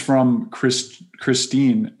first one is from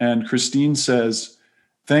Christine, and Christine says,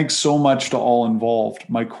 "Thanks so much to all involved.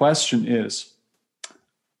 My question is,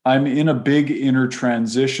 I'm in a big inner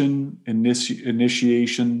transition,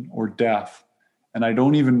 initiation, or death, and I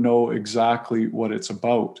don't even know exactly what it's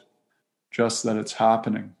about, just that it's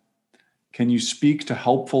happening. Can you speak to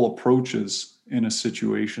helpful approaches in a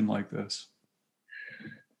situation like this?"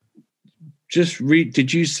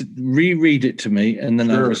 Did you reread it to me and then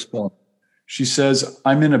I'll respond? She says,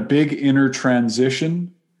 "I'm in a big inner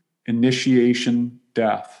transition, initiation,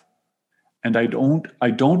 death. And I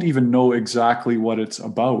don't even know exactly what it's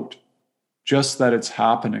about, just that it's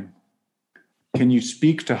happening. Can you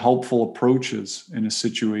speak to helpful approaches in a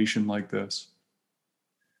situation like this?"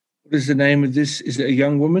 What is the name of this? Is it a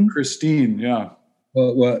young woman? Christine, yeah.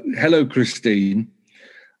 Well, hello, Christine.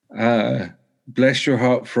 Bless your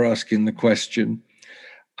heart for asking the question.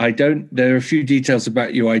 There are a few details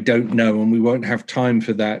about you I don't know, and we won't have time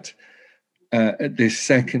for that at this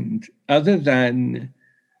second, other than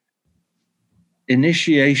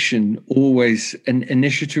initiation an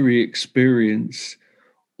initiatory experience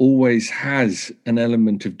always has an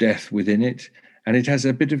element of death within it, and it has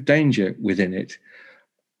a bit of danger within it.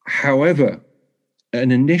 However,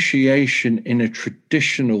 an initiation in a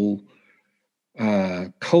traditional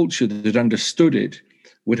culture that understood it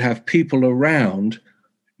would have people around,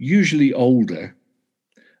 usually older,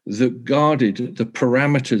 that guarded the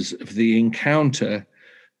parameters of the encounter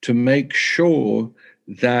to make sure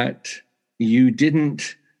that you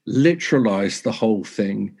didn't literalize the whole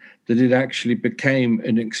thing, that it actually became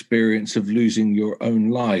an experience of losing your own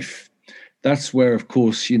life. That's where, of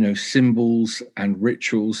course, symbols and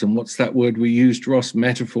rituals and what's that word we used, Ross?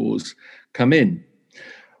 Metaphors come in.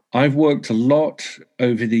 I've worked a lot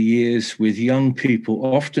over the years with young people,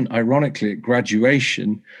 often ironically at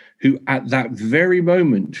graduation, who at that very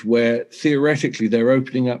moment where theoretically they're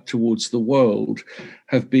opening up towards the world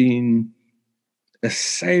have been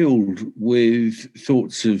assailed with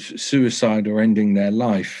thoughts of suicide or ending their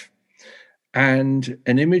life. And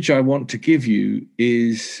an image I want to give you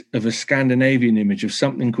is of a Scandinavian image of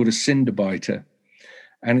something called a cinderbiter.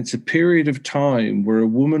 And it's a period of time where a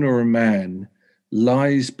woman or a man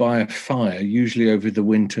lies by a fire, usually over the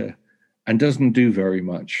winter, and doesn't do very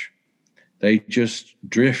much. They just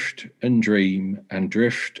drift and dream and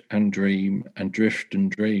drift and dream and drift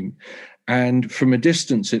and dream. And from a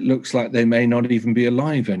distance, it looks like they may not even be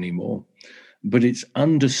alive anymore. But it's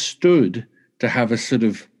understood to have a sort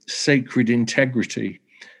of sacred integrity.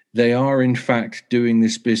 They are, in fact, doing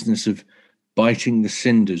this business of biting the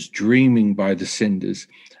cinders, dreaming by the cinders.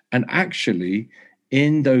 And actually,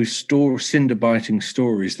 in those cinder biting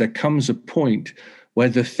stories, there comes a point where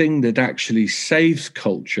the thing that actually saves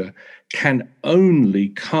culture can only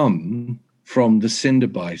come from the cinder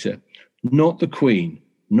biter, not the queen,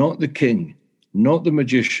 not the king, not the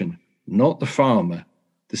magician, not the farmer,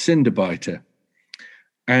 the cinder biter.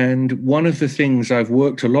 And one of the things I've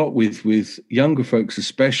worked a lot with younger folks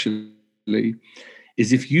especially,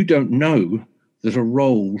 is if you don't know that a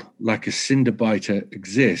role like a cinder biter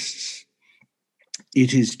exists,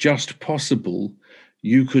 it is just possible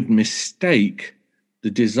you could mistake the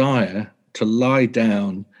desire to lie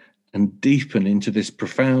down and deepen into this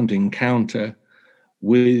profound encounter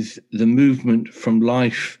with the movement from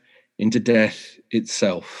life into death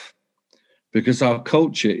itself. Because our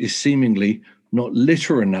culture is seemingly not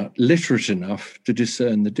literate enough to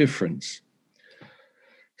discern the difference.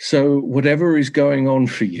 So whatever is going on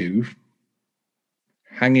for you,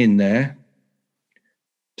 hang in there,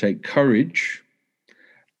 take courage,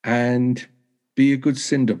 and be a good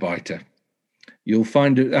cinderbiter. You'll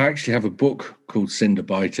find it. I actually have a book called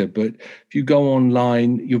Cinderbiter, but if you go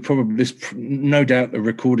online, you'll probably, there's no doubt a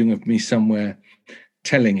recording of me somewhere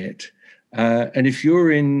telling it. And if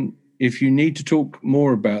you need to talk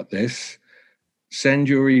more about this, send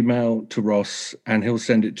your email to Ross and he'll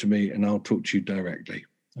send it to me and I'll talk to you directly.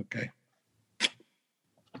 Okay.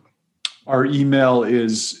 Our email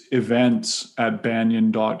is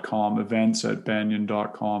events@banyan.com,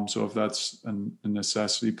 events@banyan.com. So if that's a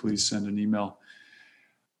necessity, please send an email.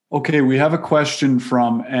 Okay, we have a question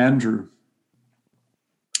from Andrew.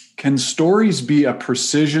 Can stories be a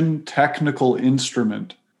precision technical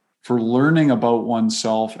instrument for learning about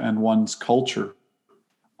oneself and one's culture?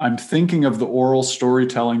 I'm thinking of the oral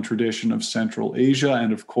storytelling tradition of Central Asia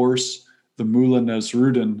and, of course, the Mullah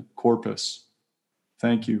Nasruddin corpus.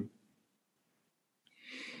 Thank you.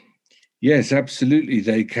 Yes, absolutely.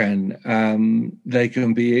 They can. They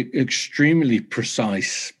can be extremely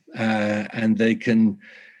precise, and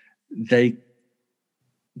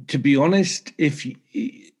to be honest, if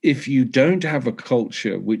you don't have a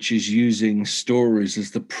culture which is using stories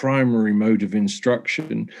as the primary mode of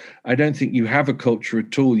instruction, I don't think you have a culture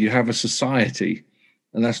at all. You have a society,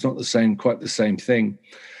 and that's not quite the same thing.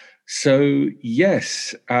 So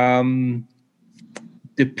yes,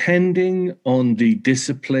 depending on the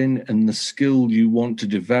discipline and the skill you want to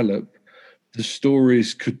develop, the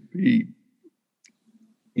stories could be,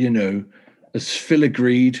 as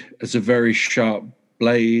filigreed as a very sharp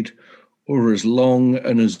blade, or as long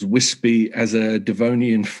and as wispy as a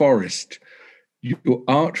Devonian forest. Your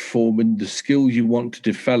art form and the skill you want to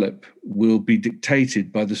develop will be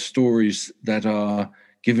dictated by the stories that are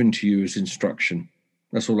given to you as instruction.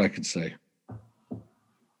 That's all I can say.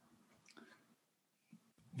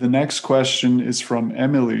 The next question is from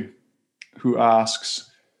Emily, who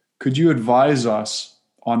asks, could you advise us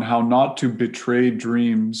on how not to betray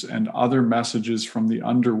dreams and other messages from the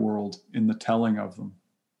underworld in the telling of them?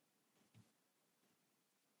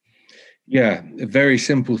 Yeah, a very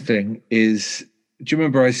simple thing is, do you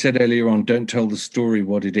remember I said earlier on, don't tell the story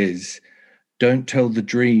what it is, don't tell the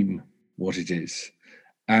dream what it is.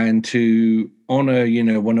 And to honor,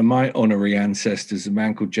 one of my honorary ancestors, a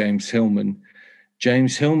man called James Hillman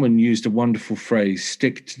used a wonderful phrase,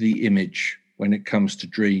 stick to the image when it comes to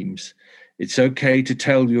dreams. It's okay to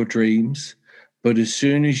tell your dreams, but as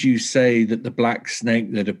soon as you say that the black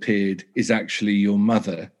snake that appeared is actually your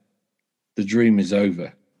mother, the dream is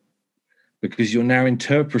over, because you're now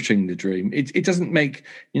interpreting the dream. It doesn't make,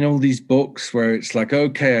 all these books where it's like,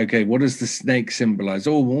 okay, what does the snake symbolize?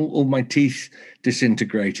 Oh, all my teeth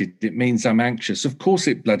disintegrated. It means I'm anxious. Of course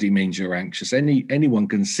it bloody means you're anxious. Anyone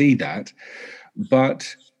can see that.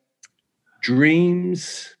 But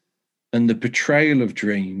dreams and the betrayal of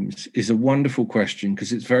dreams is a wonderful question,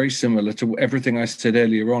 because it's very similar to everything I said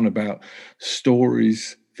earlier on about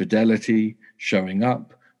stories, fidelity, showing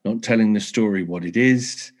up, not telling the story what it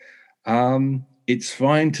is. It's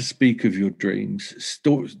fine to speak of your dreams.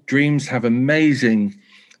 Dreams have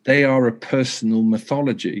they are a personal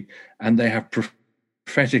mythology, and they have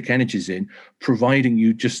prophetic energies in, providing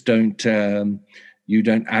you just don't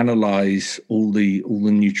analyze all the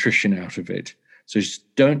nutrition out of it. So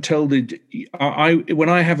just don't tell when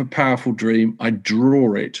I have a powerful dream, I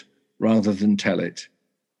draw it rather than tell it.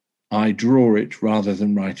 I draw it rather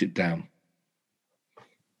than write it down.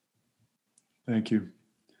 Thank you.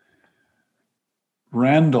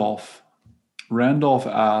 Randolph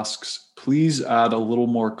asks, please add a little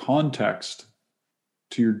more context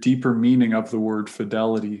to your deeper meaning of the word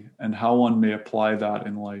fidelity and how one may apply that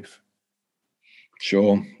in life.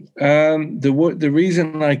 Sure. The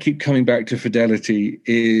reason I keep coming back to fidelity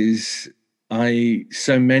is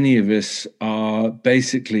so many of us are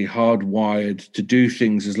basically hardwired to do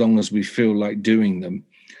things as long as we feel like doing them.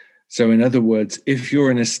 So in other words, if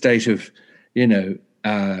you're in a state of,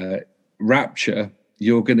 rapture,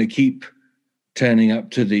 you're going to keep turning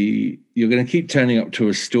up to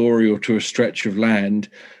a story or to a stretch of land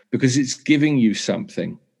because it's giving you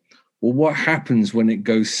something. Well, what happens when it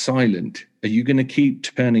goes silent? Are you going to keep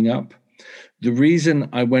turning up? The reason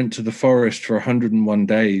I went to the forest for 101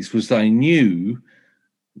 days was that I knew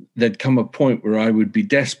there'd come a point where I would be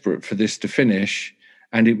desperate for this to finish,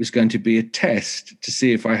 and it was going to be a test to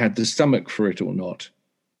see if I had the stomach for it or not.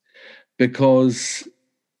 because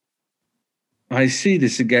I see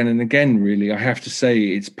this again and again, really. I have to say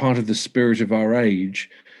it's part of the spirit of our age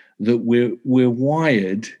that we're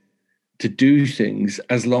wired to do things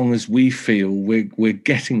as long as we feel we're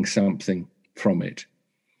getting something from it.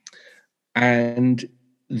 And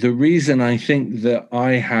the reason I think that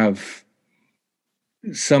I have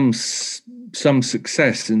some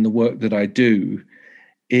success in the work that I do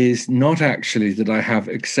is not actually that I have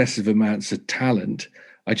excessive amounts of talent.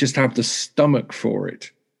 I just have the stomach for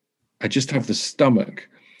it. I just have the stomach.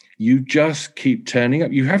 You just keep turning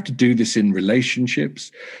up. You have to do this in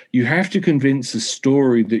relationships. You have to convince a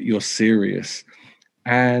story that you're serious.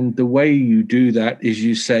 And the way you do that is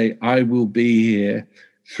you say, I will be here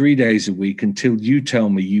 3 days a week until you tell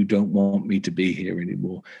me you don't want me to be here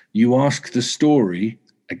anymore. You ask the story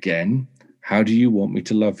again, how do you want me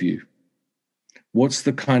to love you? What's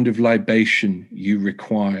the kind of libation you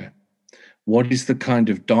require? What is the kind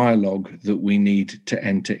of dialogue that we need to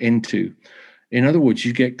enter into? In other words,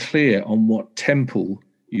 you get clear on what temple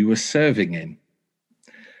you are serving in.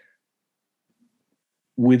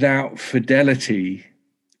 Without fidelity,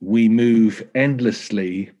 we move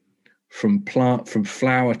endlessly from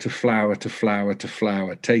flower to flower to flower to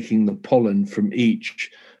flower, taking the pollen from each,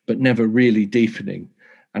 but never really deepening.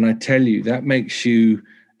 And I tell you, that makes you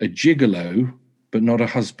a gigolo, but not a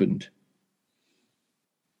husband.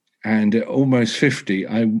 And at almost 50,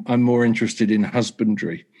 I'm more interested in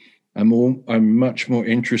husbandry. I'm much more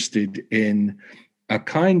interested in a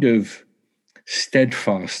kind of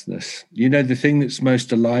steadfastness. You know, the thing that's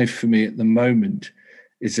most alive for me at the moment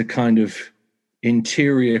is a kind of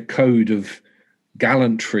interior code of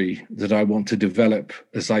gallantry that I want to develop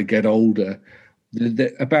as I get older,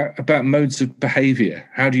 about modes of behavior.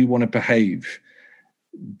 How do you want to behave?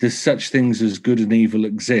 Does such things as good and evil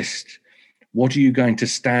exist? What are you going to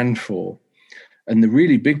stand for? And the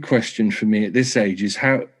really big question for me at this age is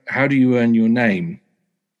how do you earn your name?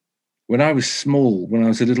 When I was small, when I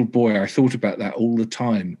was a little boy, I thought about that all the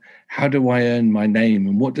time. How do I earn my name?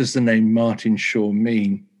 And what does the name Martin Shaw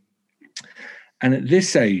mean? And at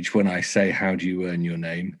this age, when I say, how do you earn your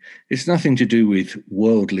name? It's nothing to do with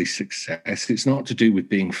worldly success. It's not to do with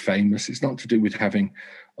being famous. It's not to do with having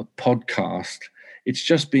a podcast. It's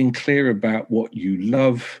just being clear about what you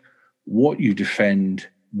love, what you defend,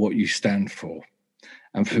 what you stand for.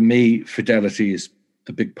 And for me, fidelity is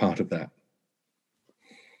a big part of that.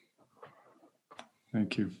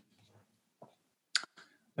 Thank you.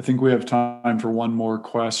 I think we have time for one more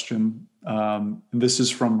question. And this is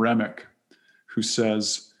from Remick, who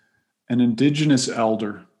says, an indigenous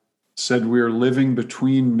elder said we are living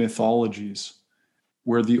between mythologies,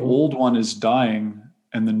 where the old one is dying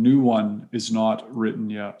and the new one is not written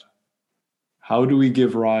yet. How do we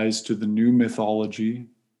give rise to the new mythology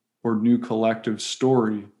or new collective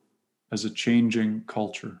story as a changing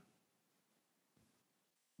culture?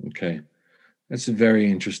 Okay. That's a very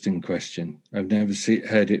interesting question. I've never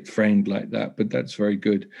heard it framed like that, but that's very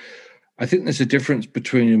good. I think there's a difference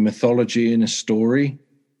between a mythology and a story.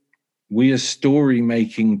 We are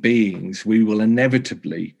story-making beings. We will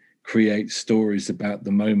inevitably create stories about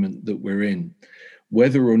the moment that we're in.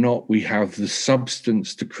 Whether or not we have the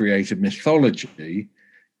substance to create a mythology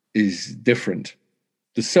is different.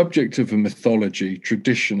 The subject of a mythology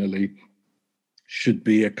traditionally should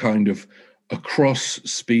be a kind of a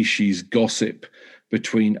cross-species gossip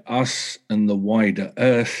between us and the wider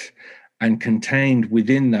earth, and contained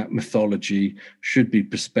within that mythology should be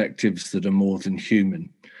perspectives that are more than human.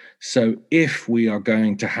 So if we are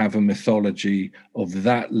going to have a mythology of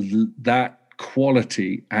that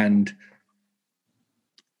quality and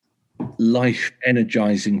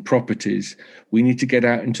life-energizing properties, we need to get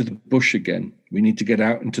out into the bush again. We need to get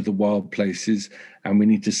out into the wild places, and we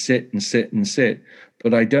need to sit and sit and sit.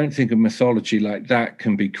 But I don't think a mythology like that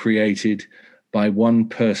can be created by one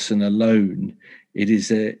person alone. It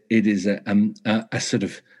is a sort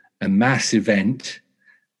of a mass event,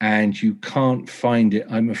 and you can't find it,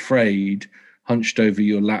 I'm afraid, hunched over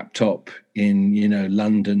your laptop in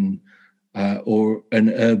London or an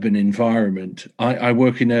urban environment. I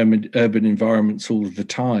work in urban environments all of the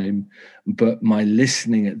time, but my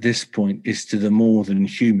listening at this point is to the more than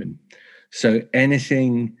human. So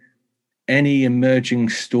any emerging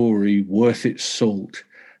story worth its salt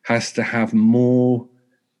has to have more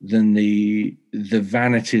than the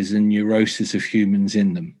vanities and neuroses of humans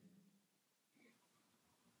in them.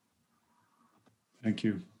 Thank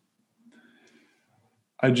you.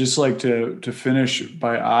 I'd just like to finish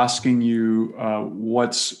by asking you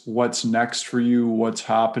what's next for you, what's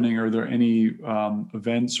happening. Are there any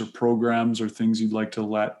events or programs or things you'd like to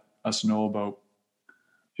let us know about?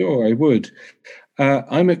 Sure, I would.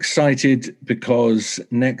 I'm excited because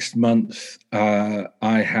next month I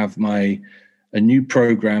have a new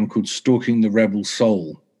program called Stalking the Rebel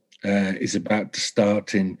Soul. Is about to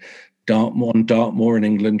start in Dartmoor in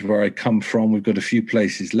England, where I come from. We've got a few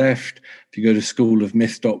places left. If you go to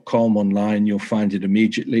schoolofmyth.com online, you'll find it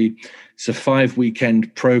immediately. It's a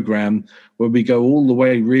 5-weekend program where we go all the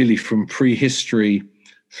way really from prehistory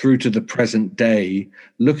through to the present day,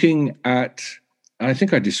 looking at, I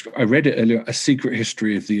think I read it earlier, a secret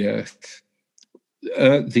history of the Earth.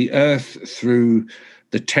 The Earth through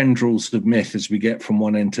the tendrils of myth as we get from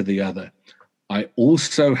one end to the other. I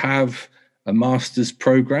also have a master's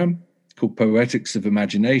program called Poetics of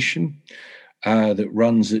Imagination that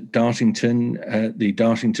runs at Dartington, the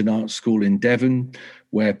Dartington Art School in Devon,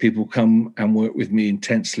 where people come and work with me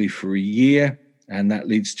intensely for a year. And that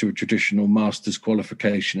leads to a traditional master's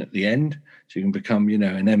qualification at the end. So you can become,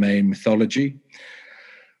 an MA in mythology.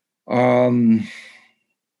 What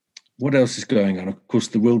else is going on? Of course,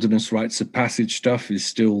 the Wilderness Rites of Passage stuff is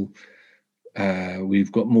still,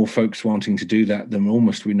 we've got more folks wanting to do that than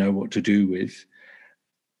almost we know what to do with.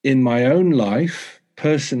 In my own life,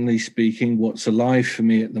 personally speaking, what's alive for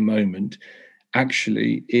me at the moment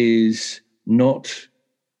actually is not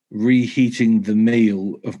reheating the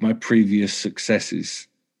meal of my previous successes.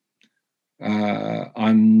 I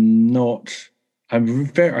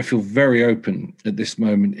feel very open at this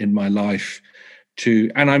moment in my life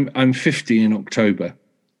and I'm 50 in October,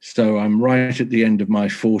 so I'm right at the end of my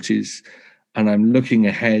 40s, and I'm looking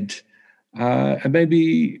ahead. And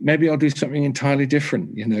maybe I'll do something entirely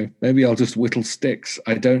different. Maybe I'll just whittle sticks.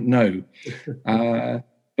 I don't know.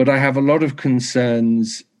 But I have a lot of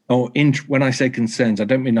concerns. When I say concerns, I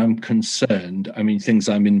don't mean I'm concerned. I mean things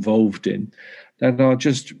I'm involved in that are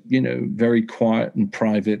just, very quiet and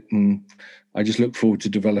private, and I just look forward to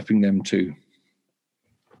developing them too.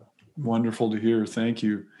 Wonderful to hear. Thank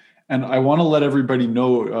you. And I want to let everybody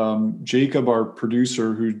know, Jacob, our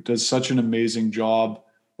producer, who does such an amazing job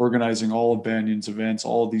organizing all of Banyan's events,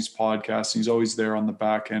 all of these podcasts. He's always there on the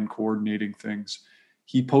back end coordinating things.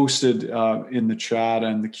 He posted in the chat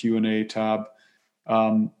and the Q&A tab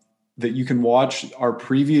that you can watch our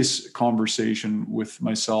previous conversation with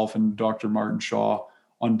myself and Dr. Martin Shaw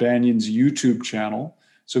on Banyan's YouTube channel.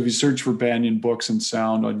 So if you search for Banyan Books and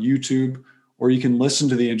Sound on YouTube, or you can listen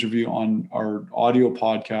to the interview on our audio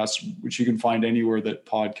podcast, which you can find anywhere that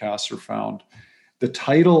podcasts are found. The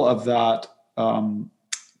title of that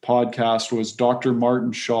podcast was Dr.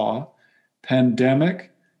 Martin Shaw,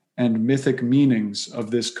 Pandemic and Mythic Meanings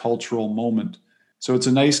of This Cultural Moment. So it's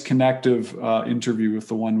a nice connective interview with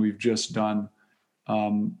the one we've just done.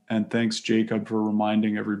 And thanks, Jacob, for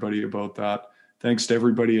reminding everybody about that. Thanks to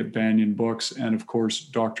everybody at Banyan Books, and of course,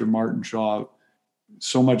 Dr. Martin Shaw.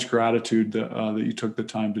 So much gratitude that you took the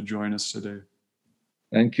time to join us today.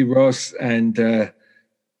 Thank you, Ross, and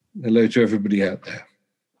hello to everybody out there.